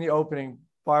during the opening,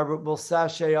 Barbara will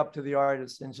sashay up to the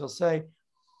artist and she'll say,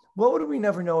 what would we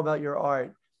never know about your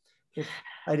art if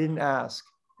I didn't ask?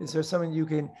 Is there something you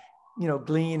can, you know,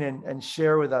 glean and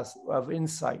share with us of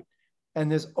insight? And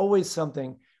there's always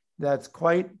something that's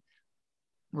quite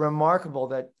remarkable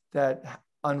that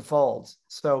unfolds.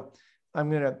 So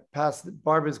I'm going to pass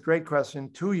Barbara's great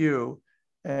question to you,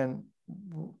 and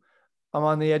I'm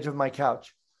on the edge of my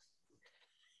couch.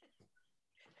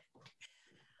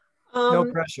 No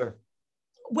pressure.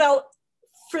 Well,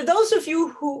 for those of you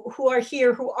who are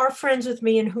here, who are friends with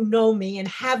me and who know me and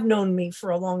have known me for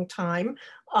a long time,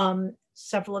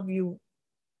 several of you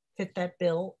fit that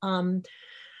bill. I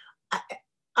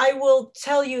will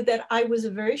tell you that I was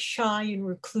a very shy and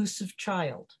reclusive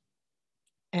child.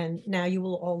 And now you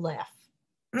will all laugh.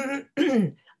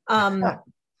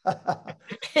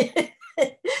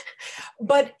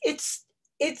 But it's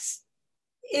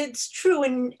true.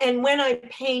 And when I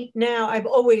paint now, I've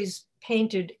always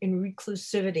painted in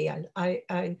reclusivity.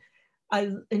 I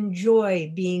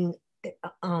enjoy being,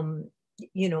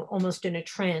 you know, almost in a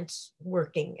trance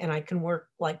working, and I can work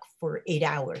like for 8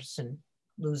 hours and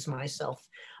lose myself.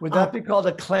 Would that be called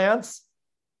a clans?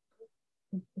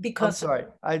 Because I'm sorry,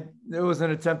 it was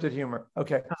an attempt at humor.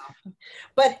 Okay.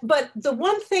 But the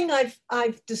one thing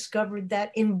I've discovered,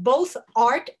 that in both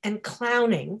art and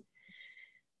clowning,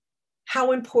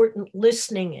 how important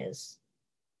listening is.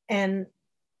 And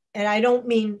I don't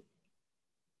mean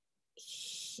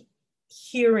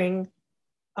hearing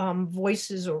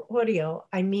voices or audio.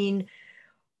 I mean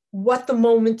what the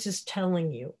moment is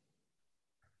telling you,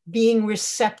 being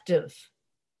receptive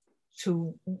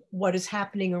to what is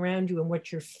happening around you and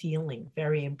what you're feeling,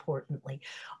 very importantly.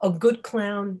 A good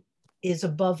clown is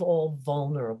above all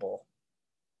vulnerable.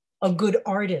 A good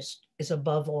artist is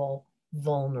above all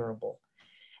vulnerable.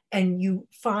 And you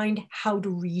find how to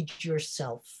read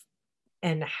yourself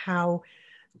and how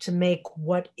to make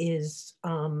what is,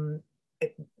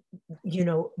 you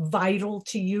know, vital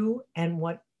to you and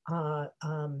what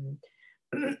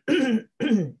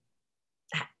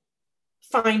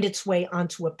find its way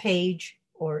onto a page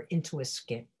or into a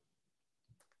skin.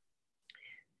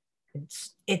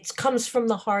 It comes from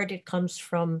the heart. It comes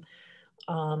from,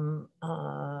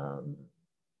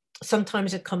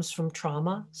 sometimes it comes from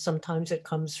trauma. Sometimes it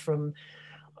comes from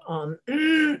a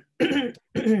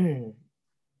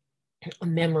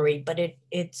memory, but I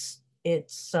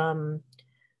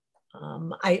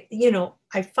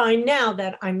find now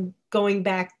that I'm going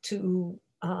back to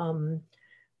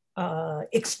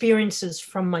experiences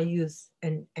from my youth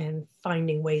and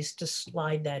finding ways to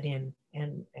slide that in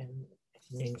and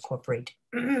incorporate.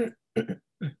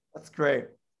 That's great.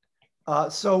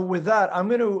 So with that, I'm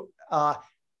going to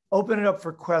open it up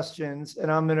for questions,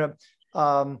 and I'm going to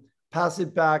pass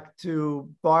it back to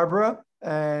Barbara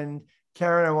and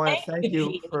Karen. I want to thank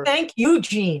you for. Thank you,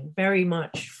 Jean, very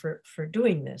much for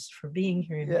doing this, for being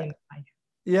here and being kind.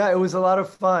 Yeah, it was a lot of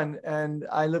fun, and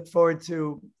I look forward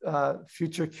to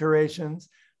future curations.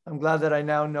 I'm glad that I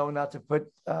now know not to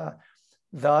put the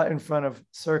in front of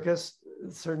circus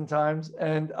certain times,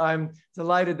 and I'm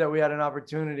delighted that we had an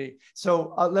opportunity.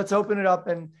 So let's open it up,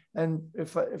 and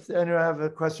if anyone have a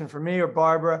question for me or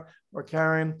Barbara or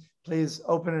Karen, please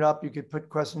open it up. You could put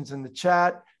questions in the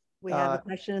chat. We have a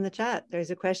question in the chat.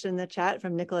 There's a question in the chat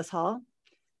from Nicholas Hall.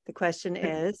 The question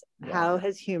is, how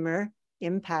has humor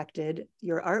impacted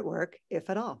your artwork, if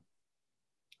at all?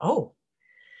 Oh,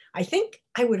 I think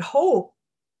I would hope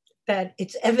that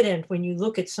it's evident when you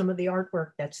look at some of the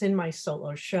artwork that's in my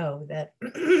solo show that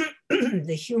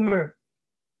the humor,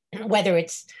 whether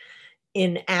it's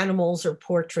in animals or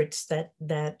portraits,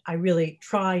 that I really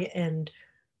try and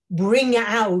bring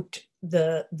out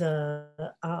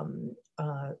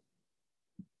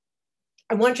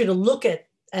I want you to look at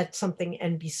something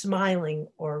and be smiling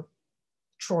or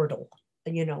chortle,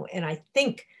 and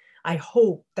I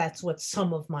hope that's what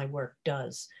some of my work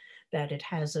does, that it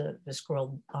has a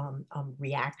visceral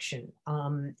reaction.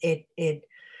 I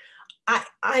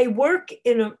work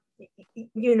in a,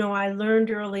 I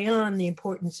learned early on the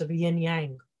importance of yin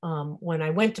yang. When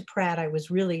I went to Pratt, I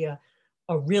was really a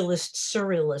realist,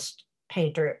 surrealist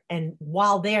painter. And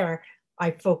while there,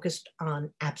 I focused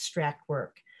on abstract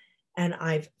work. And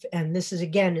this is,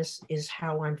 again, is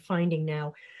how I'm finding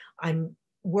now. I'm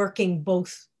working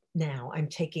both now. I'm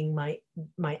taking my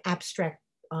abstract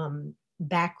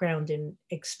background and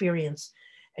experience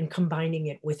and combining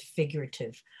it with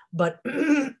figurative. But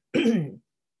in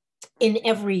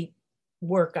every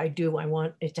work I do, I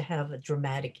want it to have a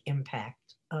dramatic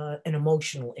impact, an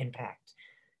emotional impact.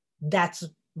 That's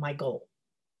my goal.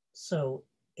 So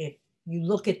if you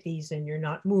look at these and you're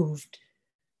not moved,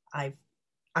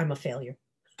 I'm a failure.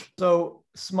 So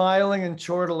smiling and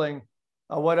chortling,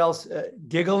 what else?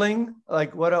 Giggling?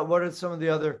 Like what are some of the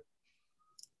other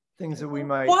things that we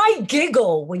might? Why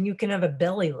giggle when you can have a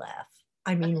belly laugh?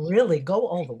 I mean, really, go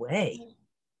all the way.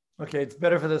 Okay, it's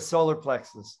better for the solar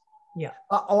plexus. Yeah.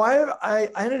 I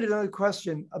had another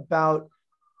question about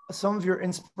some of your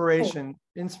inspirational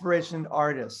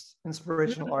artists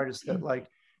that like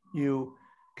you,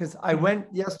 because I went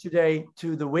yesterday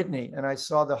to the Whitney and I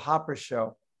saw the Hopper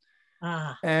show.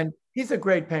 And he's a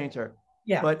great painter.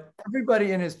 Yeah. But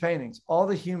everybody in his paintings, all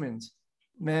the humans,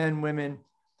 men, women,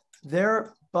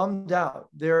 they're bummed out.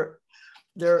 They're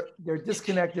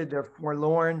disconnected. They're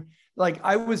forlorn. Like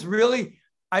I was really,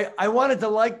 I wanted to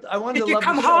like, I wanted Did to you love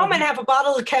come the show. home and have a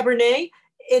bottle of Cabernet?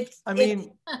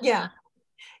 Yeah.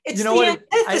 It's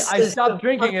I stopped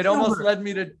drinking. It almost led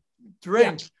me to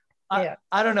drink. Yeah.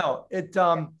 I don't know.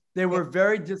 They were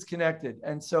very disconnected.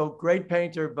 And so great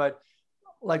painter, but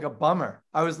like a bummer.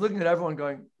 I was looking at everyone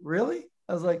going, really?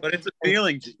 I was like, but it's a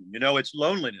feeling, it's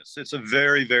loneliness. It's a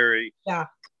very, very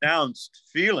pronounced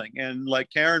feeling. And like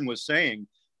Karen was saying,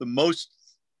 the most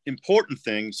important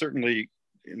thing, certainly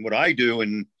in what I do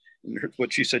and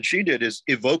what she said she did, is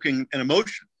evoking an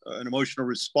emotion, an emotional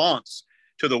response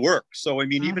to the work. So, I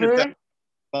mean, even if that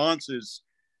response is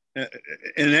an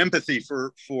empathy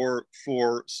for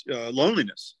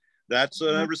loneliness, that's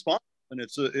a response. And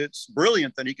it's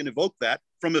brilliant that he can evoke that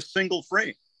from a single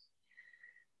frame.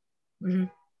 Mm-hmm.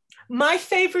 My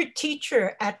favorite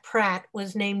teacher at Pratt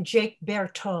was named Jake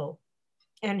Berthaud,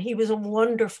 and he was a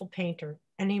wonderful painter,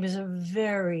 and he was a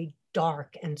very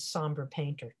dark and somber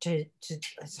painter to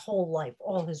his whole life,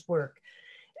 all his work.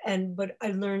 But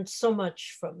I learned so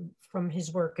much from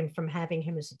his work and from having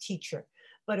him as a teacher.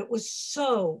 But it was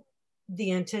so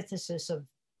the antithesis of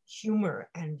humor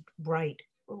and bright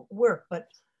work. But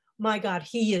my God,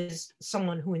 he is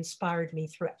someone who inspired me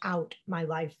throughout my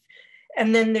life.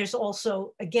 And then there's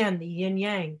also, again, the yin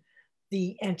yang.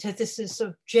 The antithesis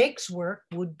of Jake's work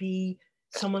would be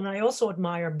someone I also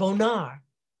admire, Bonnard,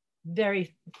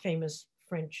 very famous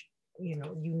French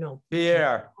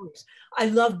Pierre. I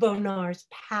love Bonnard's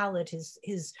palette,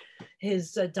 his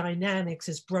dynamics,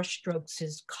 his brushstrokes,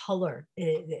 his color,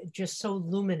 just so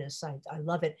luminous. I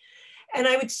love it. And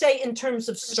I would say in terms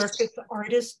of circus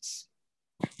artists,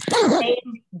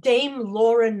 Dame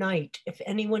Laura Knight, if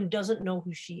anyone doesn't know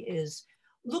who she is,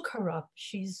 look her up.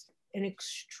 She's an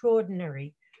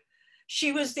extraordinary.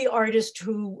 She was the artist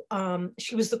who,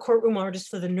 she was the courtroom artist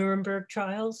for the Nuremberg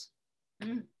trials,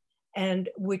 and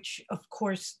which of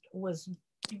course was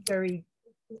very,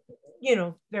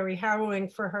 very harrowing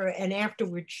for her. And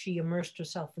afterwards she immersed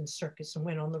herself in circus and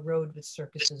went on the road with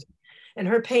circuses. And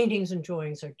her paintings and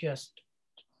drawings are just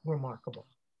remarkable.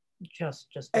 Just.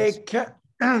 Hey,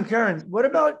 Karen, what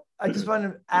about, I just want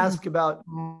to ask about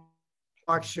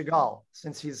Marc Chagall,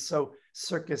 since he's so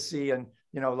circusy and,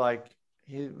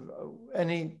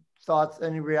 any thoughts,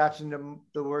 any reaction to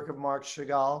the work of Marc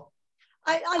Chagall?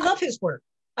 I love his work.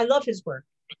 I love his work.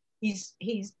 He's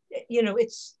he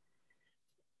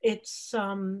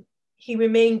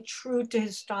remained true to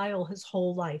his style his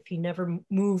whole life. He never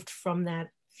moved from that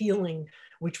feeling,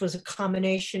 which was a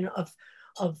combination of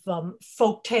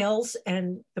folk tales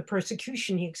and the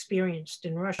persecution he experienced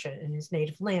in Russia, in his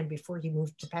native land, before he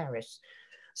moved to Paris.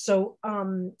 So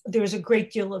there's a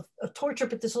great deal of torture,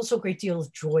 but there's also a great deal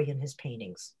of joy in his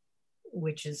paintings,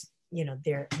 which is,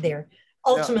 they're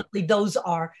ultimately, those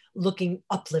are looking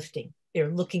uplifting.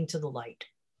 They're looking to the light.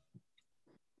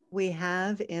 We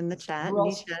have in the chat,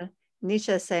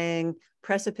 Nisha saying,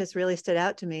 precipice really stood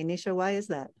out to me. Nisha, why is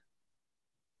that?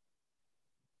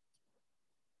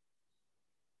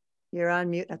 You're on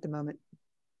mute at the moment.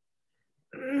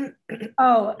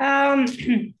 Oh,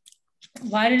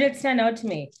 why did it stand out to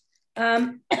me?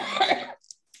 I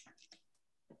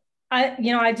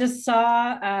just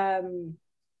saw,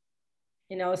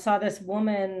 saw this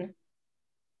woman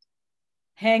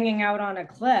hanging out on a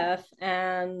cliff,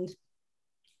 and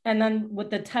then with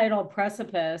the title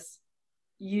Precipice,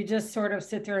 you just sort of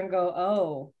sit there and go,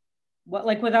 oh, what,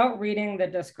 like, without reading the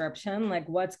description, like,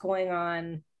 what's going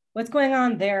on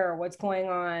there? What's going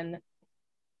on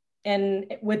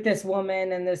and with this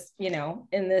woman and this, in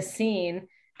this scene?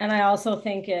 And I also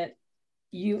think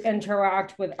you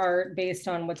interact with art based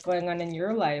on what's going on in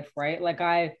your life, right? Like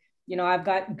I've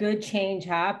got good change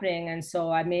happening. And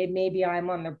so maybe I'm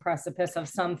on the precipice of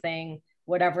something,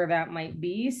 whatever that might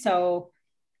be. So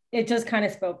it just kind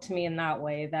of spoke to me in that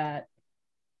way, that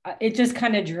it just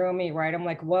kind of drew me, right? I'm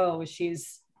like, whoa,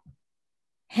 she's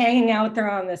hanging out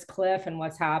there on this cliff and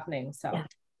what's happening. So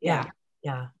yeah.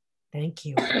 Thank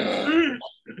you.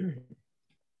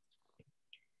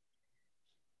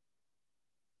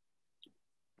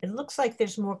 It looks like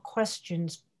there's more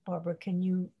questions. Barbara, can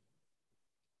you?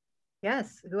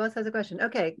 Yes, who else has a question?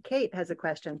 Okay, Kate has a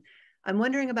question. I'm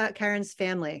wondering about Karen's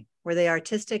family. Were they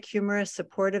artistic, humorous,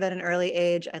 supportive at an early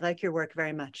age? I like your work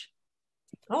very much.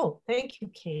 Oh, thank you,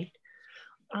 Kate.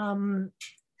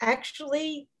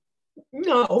 Actually,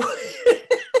 no.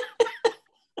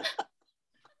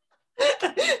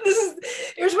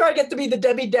 Here's where I get to be the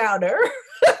Debbie Downer.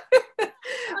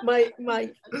 My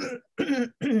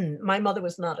mother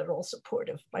was not at all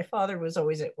supportive. My father was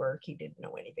always at work. He didn't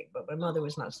know anything, but my mother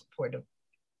was not supportive.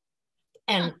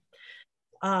 And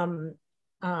but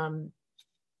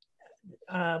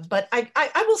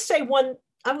I will say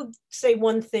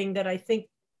one thing that I think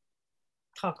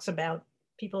talks about,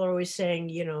 people are always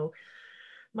saying,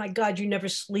 my God, you never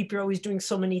sleep. You're always doing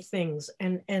so many things.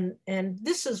 And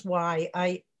this is why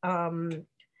I was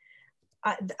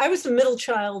the middle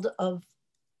child of,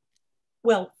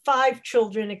 5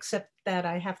 children, except that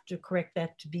I have to correct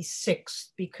that to be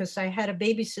 6, because I had a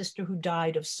baby sister who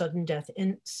died of sudden death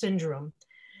syndrome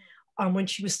when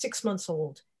she was 6 months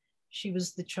old. She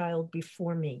was the child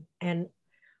before me. And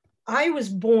I was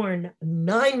born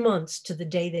 9 months to the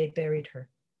day they buried her.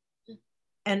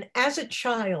 And as a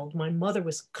child, my mother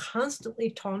was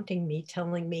constantly taunting me,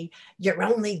 telling me, you're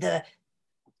only the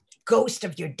ghost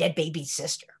of your dead baby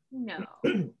sister. No.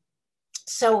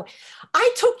 So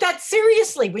I took that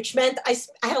seriously, which meant I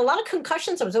had a lot of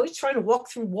concussions. I was always trying to walk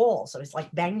through walls. I was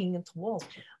like banging into walls.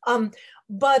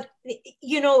 But,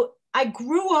 I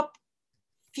grew up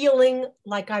feeling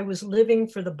like I was living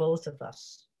for the both of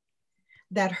us,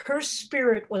 that her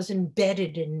spirit was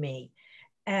embedded in me,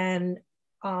 and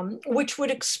which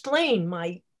would explain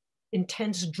my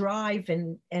intense drive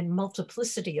and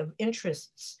multiplicity of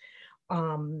interests.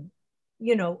 Who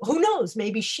knows?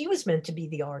 Maybe she was meant to be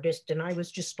the artist and I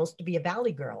was just supposed to be a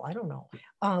valley girl. I don't know.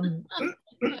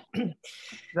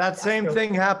 That same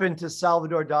thing happened to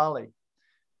Salvador Dali.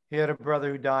 He had a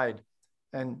brother who died,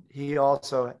 and he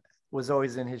also was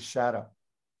always in his shadow.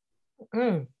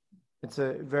 It's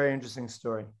a very interesting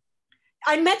story.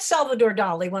 I met Salvador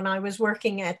Dali when I was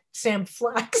working at Sam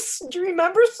Flax. Do you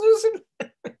remember, Susan?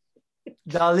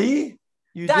 Dali?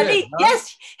 You Dali, did, huh?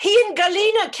 yes. He and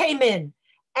Galina came in.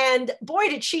 And boy,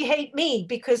 did she hate me,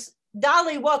 because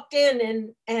Dali walked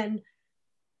in and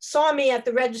saw me at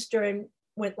the register and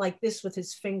went like this with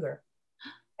his finger.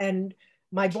 And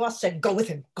my boss said, go with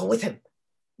him, go with him.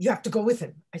 You have to go with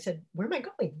him. I said, where am I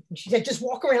going? And she said, just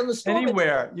walk around the store.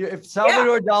 Anywhere. If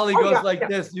Salvador Dali goes like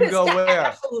this, you go where?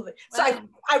 Absolutely. So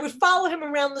I would follow him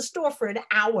around the store for an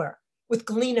hour with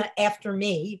Galina after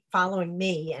me, following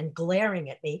me and glaring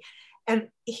at me. And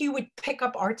he would pick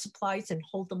up art supplies and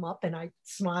hold them up, and I'd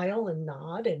smile and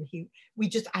nod. And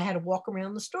I had to walk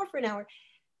around the store for an hour.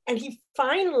 And he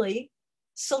finally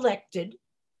selected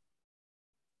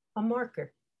a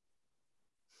marker.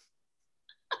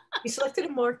 He selected a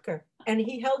marker and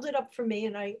he held it up for me,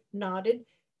 and I nodded,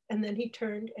 and then he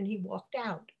turned and he walked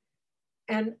out.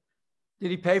 And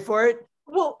did he pay for it?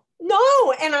 Well,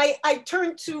 no. And I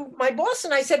turned to my boss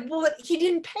and I said, well, he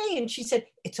didn't pay. And she said,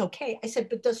 it's okay. I said,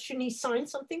 but shouldn't he sign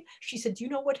something? She said, do you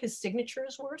know what his signature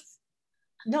is worth?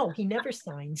 No, he never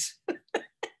signs.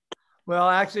 Well,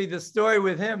 actually, the story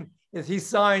with him is he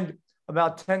signed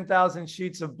about 10,000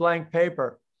 sheets of blank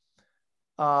paper.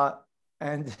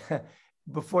 And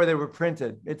before they were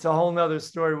printed. It's a whole nother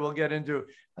story we'll get into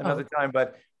another time,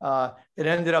 but it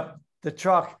ended up, the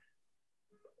truck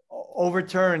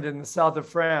overturned in the south of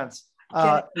France,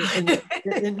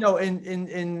 in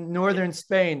northern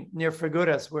Spain near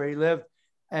Figueras, where he lived,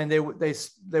 and they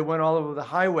went all over the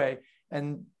highway,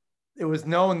 and it was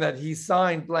known that he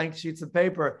signed blank sheets of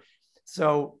paper.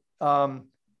 So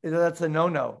that's a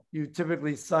no-no. You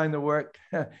typically sign the work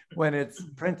when it's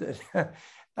printed.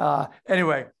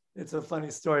 Anyway, it's a funny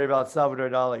story about Salvador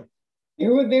Dali.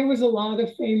 There was a lot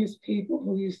of famous people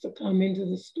who used to come into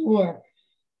the store.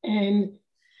 And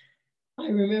I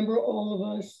remember all of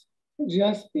us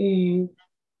just being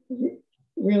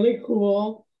really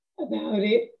cool about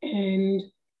it. And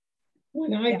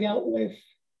when I dealt with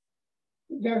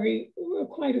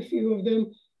quite a few of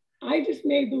them, I just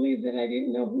made believe that I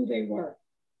didn't know who they were.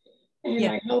 And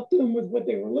I helped them with what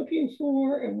they were looking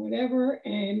for and whatever,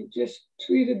 and just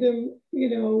treated them,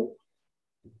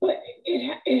 but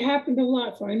it happened a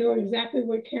lot. So I know exactly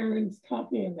what Karen's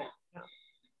talking about. Yeah.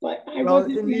 But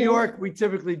in New York, we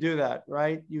typically do that,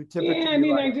 right? You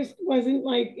typically I just wasn't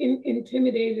like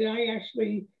intimidated. I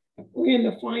actually ran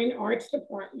the fine arts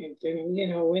department, and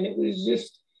and it was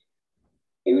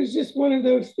just one of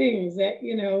those things that,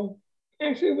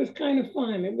 actually it was kind of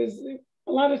fun. It was,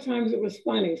 a lot of times it was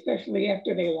funny, especially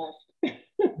after they left.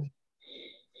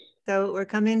 So we're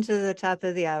coming to the top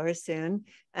of the hour soon.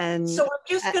 And so I'm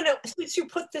just going to, since you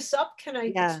put this up, can I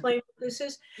explain what this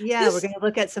is? Yeah, we're going to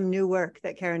look at some new work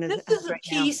that Karen has. This is a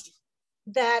piece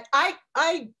that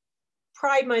I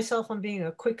pride myself on being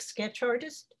a quick sketch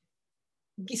artist.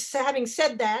 Having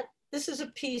said that, this is a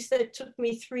piece that took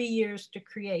me 3 years to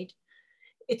create.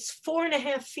 It's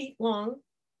 4.5 feet long,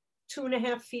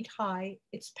 2.5 feet high.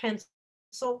 It's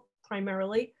pencil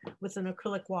primarily with an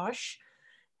acrylic wash.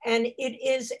 And it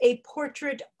is a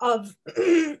portrait of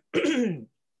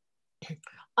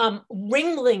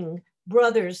Ringling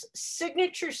Brothers'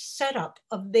 signature setup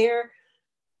of their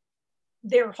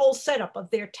whole setup of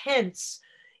their tents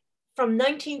from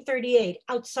 1938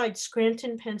 outside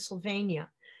Scranton, Pennsylvania.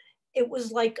 It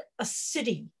was like a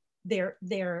city, their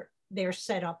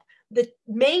setup. The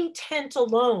main tent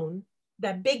alone,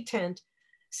 that big tent,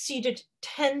 seated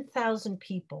 10,000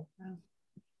 people. Wow.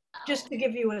 Just to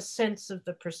give you a sense of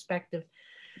the perspective.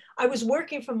 I was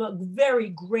working from a very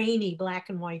grainy black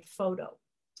and white photo.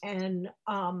 And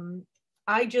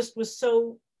I just was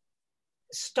so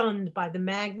stunned by the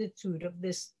magnitude of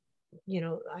this.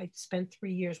 I spent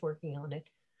 3 years working on it.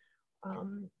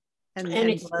 And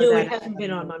it's new, it hasn't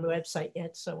been on my website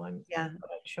yet, so I'm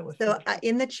show it. So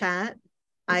in the chat,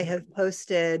 I have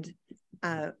posted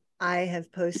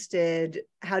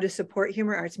how to support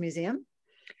Humor Arts Museum.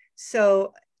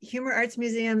 So Humor Arts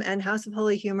Museum and House of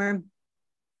Holy Humor,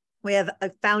 we have a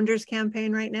founders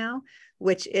campaign right now,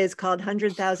 which is called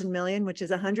 100,000 million, which is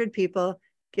 100 people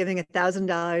giving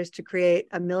 $1,000 to create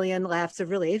 1 million laughs of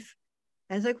relief.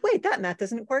 And it's like, wait, that math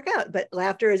doesn't work out, but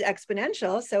laughter is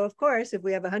exponential. So of course, if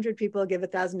we have 100 people give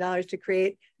 $1,000 to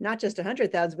create not just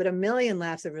 100,000, but 1 million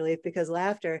laughs of relief, because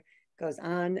laughter goes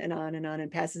on and on and on and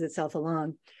passes itself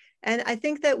along. And I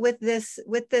think that with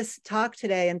this talk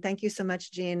today, and thank you so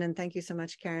much, Jean, and thank you so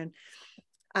much, Karen,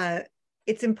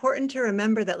 it's important to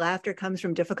remember that laughter comes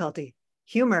from difficulty.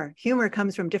 Humor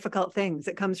comes from difficult things.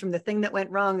 It comes from the thing that went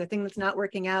wrong, the thing that's not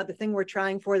working out, the thing we're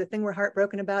trying for, the thing we're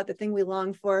heartbroken about, the thing we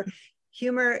long for.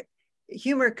 Humor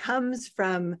humor comes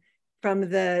from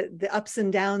the ups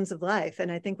and downs of life.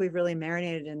 And I think we've really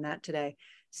marinated in that today.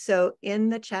 So in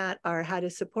the chat are how to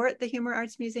support the Humor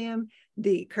Arts Museum,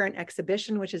 the current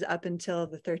exhibition, which is up until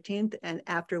the 13th, and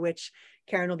after which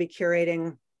Karen will be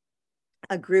curating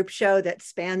a group show that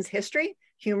spans history,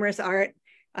 humorous art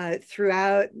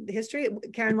throughout history.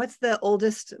 Karen, what's the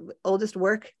oldest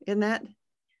work in that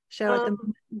show at the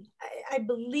moment? I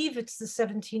believe it's the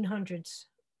 1700s.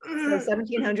 So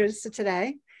 1700s to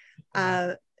today.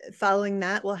 Following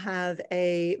that, we'll have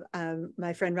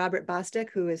my friend Robert Bostic,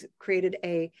 who has created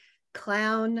a searchable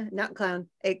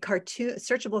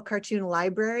cartoon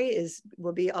library,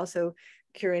 will be also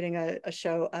curating a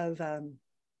show of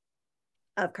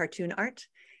cartoon art.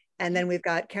 And then we've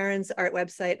got Karen's art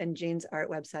website and Jean's art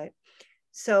website.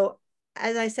 So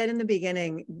as I said in the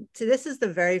beginning, this is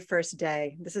the very first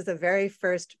day. This is the very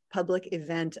first public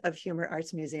event of Humor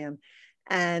Arts Museum.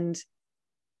 And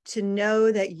to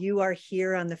know that you are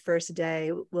here on the first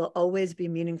day will always be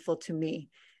meaningful to me.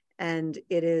 And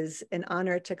it is an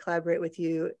honor to collaborate with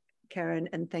you, Karen,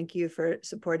 and thank you for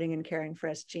supporting and caring for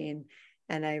us, Jean.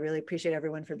 And I really appreciate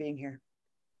everyone for being here.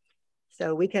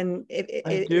 So we can,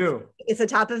 it's the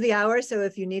top of the hour. So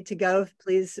if you need to go,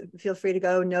 please feel free to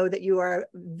go. Know that you are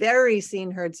very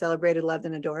seen, heard, celebrated, loved,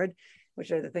 and adored,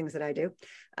 which are the things that I do.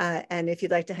 And if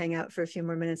you'd like to hang out for a few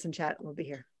more minutes and chat, we'll be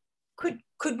here.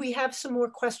 Could we have some more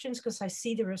questions? Because I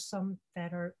see there are some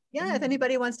that are. Yeah, if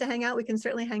anybody wants to hang out, we can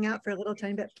certainly hang out for a little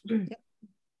tiny bit. Yeah.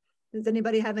 Does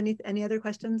anybody have any other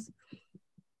questions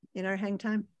in our hang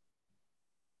time?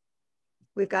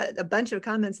 We've got a bunch of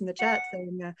comments in the chat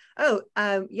saying,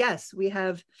 yes, we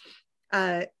have,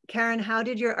 Karen, how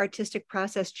did your artistic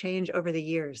process change over the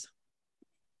years?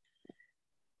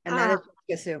 And that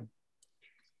is Sue.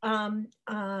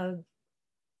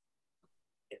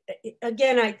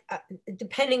 Again,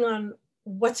 depending on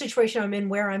what situation I'm in,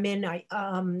 where I'm in,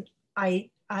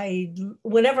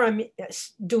 whenever I'm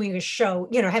doing a show,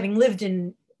 having lived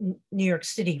in New York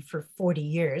City for 40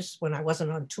 years when I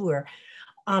wasn't on tour,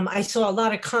 I saw a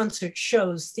lot of concert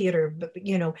shows, theater,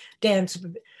 dance,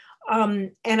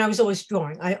 and I was always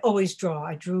drawing. I always draw.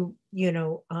 I drew,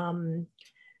 so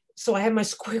I have my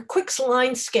quick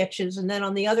line sketches, and then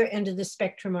on the other end of the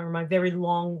spectrum are my very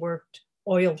long worked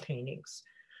oil paintings.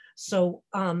 So,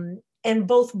 and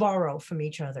both borrow from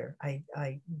each other.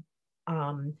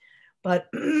 But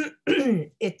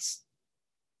it's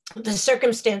the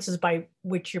circumstances by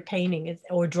which you're painting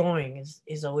or drawing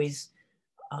is always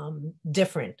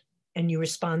different, and you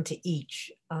respond to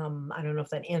each. I don't know if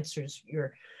that answers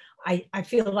your, I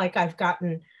feel like I've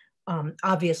gotten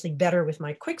obviously better with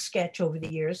my quick sketch over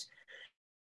the years.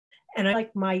 And I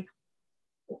like my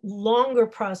longer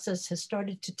process has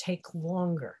started to take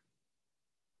longer,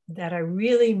 that I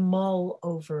really mull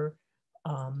over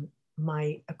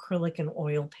my acrylic and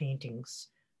oil paintings,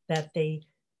 that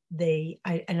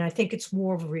and I think it's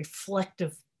more of a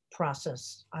reflective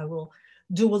process. I will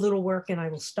do a little work and I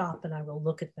will stop and I will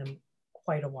look at them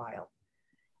quite a while.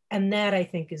 And that I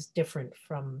think is different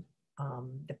from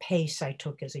the pace I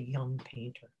took as a young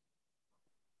painter.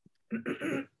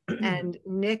 And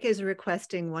Nick is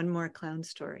requesting one more clown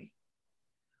story.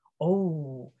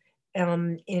 Oh,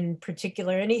 in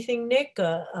particular, anything, Nick?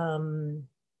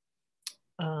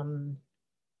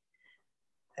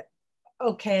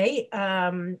 Okay,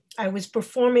 I was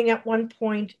performing at one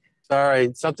point.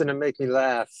 Sorry, something to make me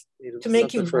laugh. To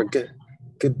make you for laugh. a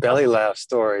good belly laugh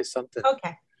story, something.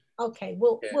 Okay,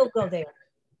 we'll go there.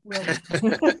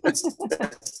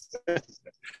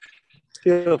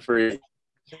 Feel free.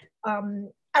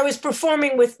 I was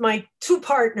performing with my two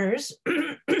partners.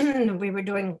 We were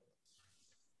doing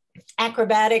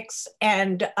acrobatics,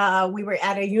 and we were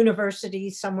at a university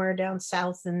somewhere down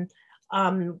south, and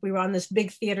we were on this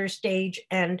big theater stage,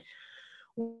 and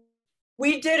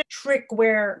we did a trick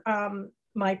where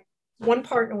my one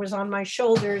partner was on my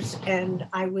shoulders and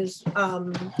I was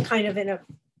kind of in a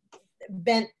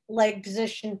bent leg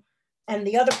position, and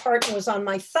the other partner was on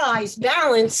my thighs,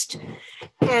 balanced,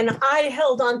 and I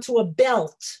held onto a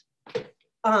belt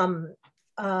around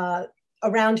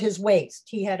his waist.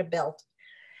 He had a belt.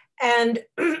 And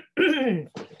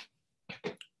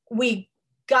we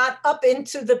got up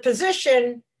into the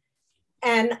position,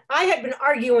 and I had been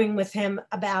arguing with him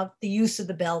about the use of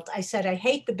the belt. I said, I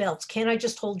hate the belts. Can't I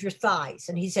just hold your thighs?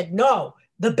 And he said, no,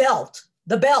 the belt.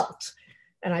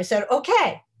 And I said,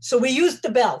 okay. So we used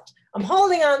the belt. I'm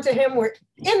holding on to him. We're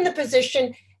in the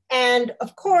position. And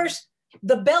of course,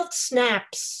 the belt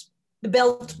snaps. The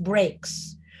belt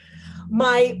breaks.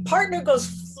 My partner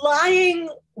goes flying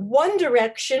one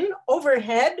direction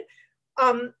overhead.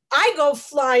 I go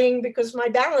flying because my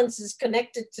balance is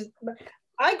connected to,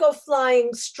 I go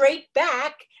flying straight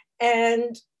back,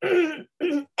 and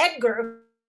Edgar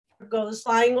goes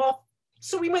flying off.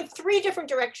 So we went 3 different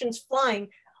directions flying.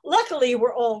 Luckily,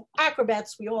 we're all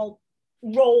acrobats. We all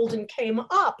rolled and came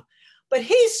up. But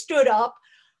he stood up.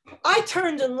 I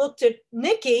turned and looked at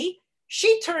Nikki.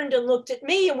 She turned and looked at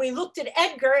me, and we looked at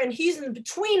Edgar, and he's in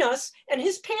between us, and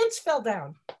his pants fell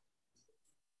down.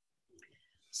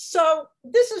 So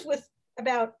this is with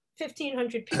about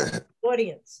 1,500 people in the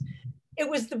audience. It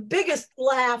was the biggest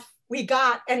laugh we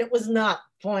got, and it was not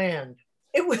planned.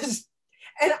 It was,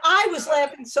 and I was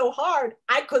laughing so hard,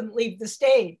 I couldn't leave the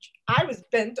stage. I was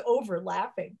bent over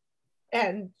laughing.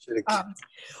 And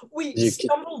we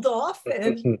stumbled off,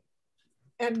 and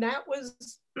that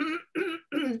was,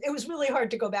 it was really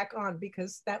hard to go back on,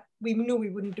 because that we knew we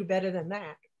wouldn't do better than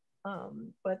that.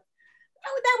 But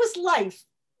that was life,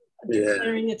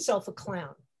 declaring itself a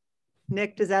clown.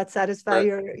 Nick, does that satisfy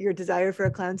your desire for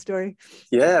a clown story?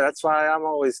 Yeah, that's why I'm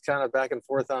always kind of back and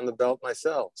forth on the belt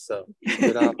myself. So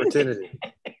good opportunity.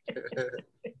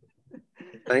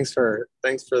 Thanks for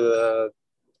the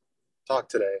talk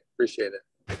today. Appreciate it.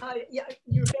 Yeah,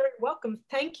 you're very welcome.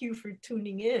 Thank you for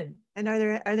tuning in. And are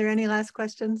there any last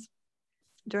questions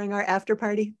during our after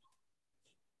party?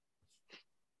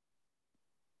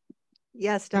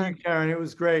 Yes, Don. Thank you, Karen. It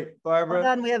was great. Barbara.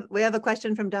 Hold on, we have a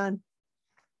question from Don.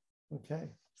 Okay.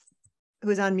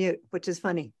 Who's on mute, which is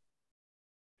funny.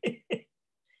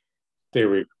 There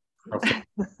we go. Okay.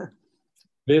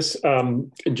 This,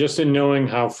 just in knowing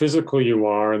how physical you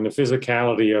are and the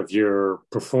physicality of your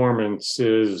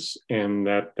performances and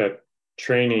that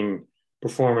training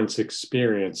performance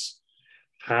experience,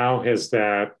 how has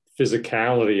that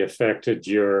physicality affected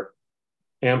your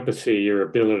empathy, your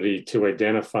ability to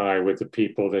identify with the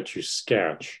people that you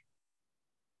sketch?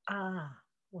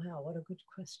 Wow, what a good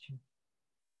question.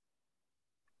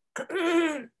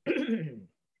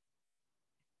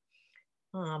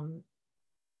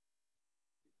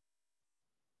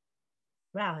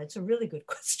 Wow, it's a really good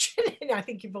question. I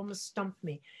think you've almost stumped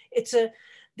me.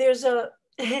 There's a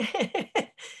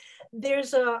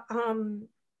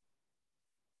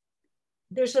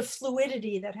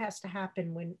fluidity that has to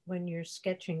happen when you're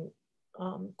sketching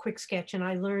quick sketch. And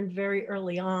I learned very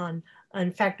early on,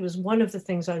 in fact, it was one of the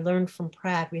things I learned from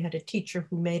Pratt. We had a teacher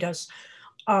who made us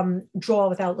draw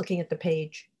without looking at the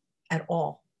page at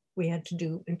all. We had to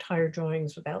do entire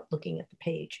drawings without looking at the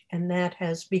page. And that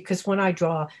has, because when I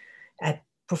draw at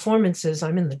performances,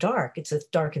 I'm in the dark. It's a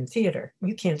darkened theater.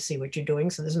 You can't see what you're doing,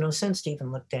 so there's no sense to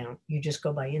even look down. You just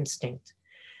go by instinct.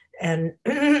 And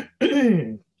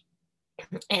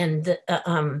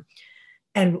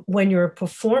and when you're a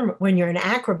performer, when you're an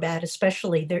acrobat,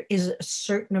 especially, there is a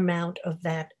certain amount of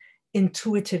that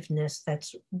intuitiveness.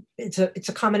 It's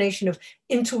a combination of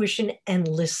intuition and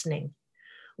listening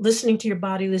to your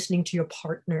body, listening to your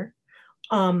partner,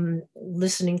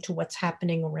 listening to what's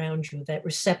happening around you. That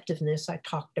receptiveness I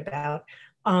talked about,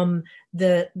 and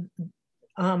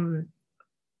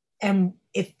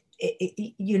if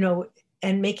you know,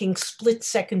 and making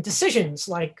split-second decisions,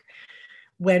 like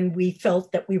when we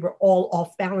felt that we were all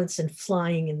off balance and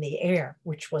flying in the air,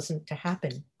 which wasn't to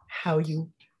happen, how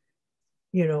you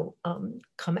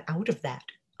come out of that.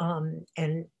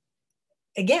 And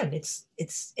again, it's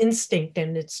instinct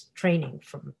and it's training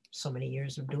from so many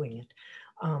years of doing it.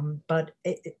 But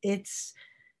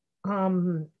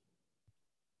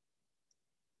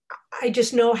I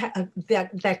just know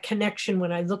that connection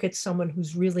when I look at someone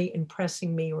who's really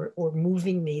impressing me or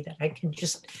moving me, that I can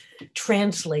just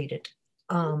translate it.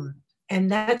 And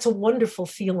that's a wonderful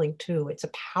feeling too. It's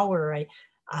a power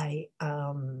that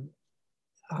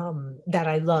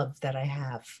I love, that I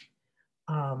have.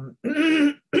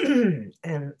 And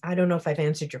I don't know if I've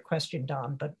answered your question,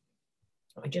 Don, but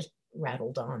I just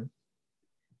rattled on.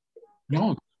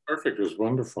 No, perfect. It was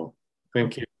wonderful.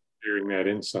 Thank you for sharing that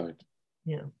insight.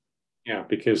 Yeah. Yeah,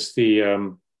 because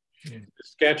the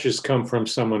sketches come from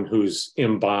someone who's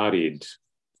embodied,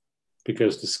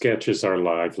 because the sketches are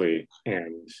lively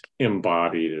and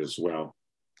embodied as well.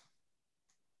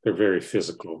 They're very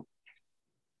physical.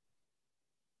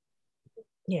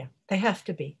 Yeah, they have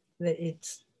to be.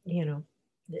 It's,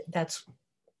 that's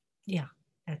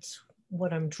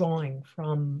what I'm drawing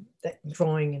from, that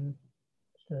drawing and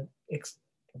the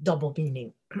double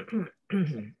meaning.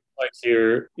 Like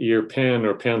your pen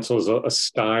or pencil is a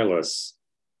stylus,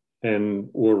 and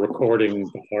we're recording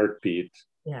the heartbeat.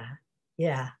 Yeah.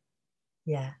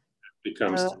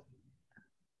 Becomes.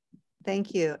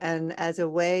 Thank you. And as a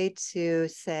way to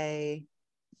say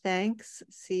thanks,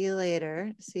 see you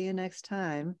later, see you next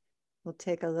time, we'll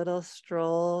take a little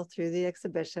stroll through the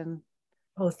exhibition.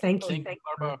 Oh, thank you. Thank you,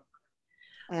 Barbara.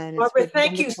 And Barbara,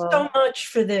 thank you so much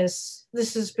for this.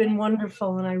 This has been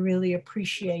wonderful, and I really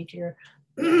appreciate your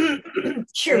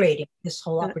curating this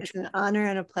whole opportunity. It's an honor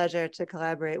and a pleasure to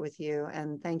collaborate with you.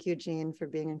 And thank you, Jean, for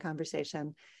being in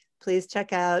conversation. Please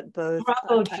check out both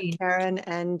Karen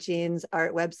and Jean's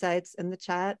art websites in the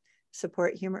chat.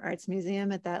 Support Humor Arts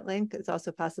Museum at that link. It's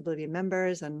also possible to be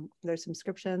members, and there's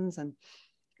subscriptions, and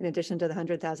in addition to the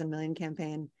 100,000 million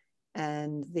campaign.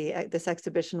 And this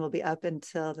exhibition will be up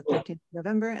until the 13th of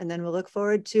November, and then we'll look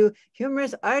forward to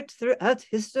humorous art throughout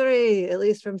history, at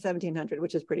least from 1700,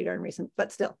 which is pretty darn recent,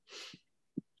 but still.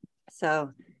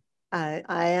 So I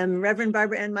am Reverend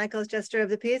Barbara Ann Michaels, Jester of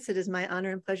the Peace. It is my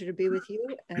honor and pleasure to be with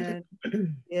you, and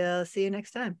we'll see you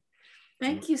next time.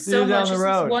 Thank you so much. This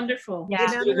was wonderful. Yeah.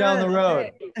 See you down the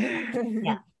road.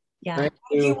 Yeah. Yeah. Thank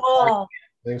you all.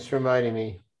 Thanks for inviting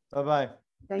me. Bye-bye.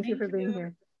 Thank you for being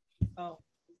here. Oh.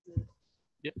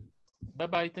 Yep.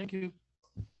 Bye-bye. Thank you.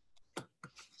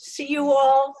 See you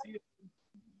all.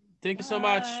 Thank you so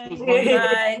much. It was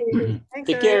Bye. Thanks,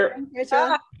 Take care.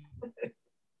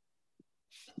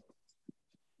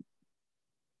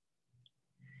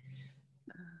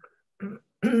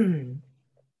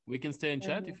 We can stay in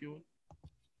chat if you want.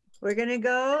 We're gonna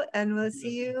go, and we'll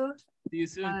see you. See you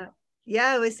soon.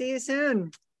 Yeah, we'll see you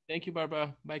soon. Thank you,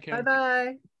 Barbara. Bye, Karen.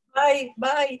 Bye-bye. Bye.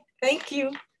 Bye. Thank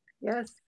you. Yes.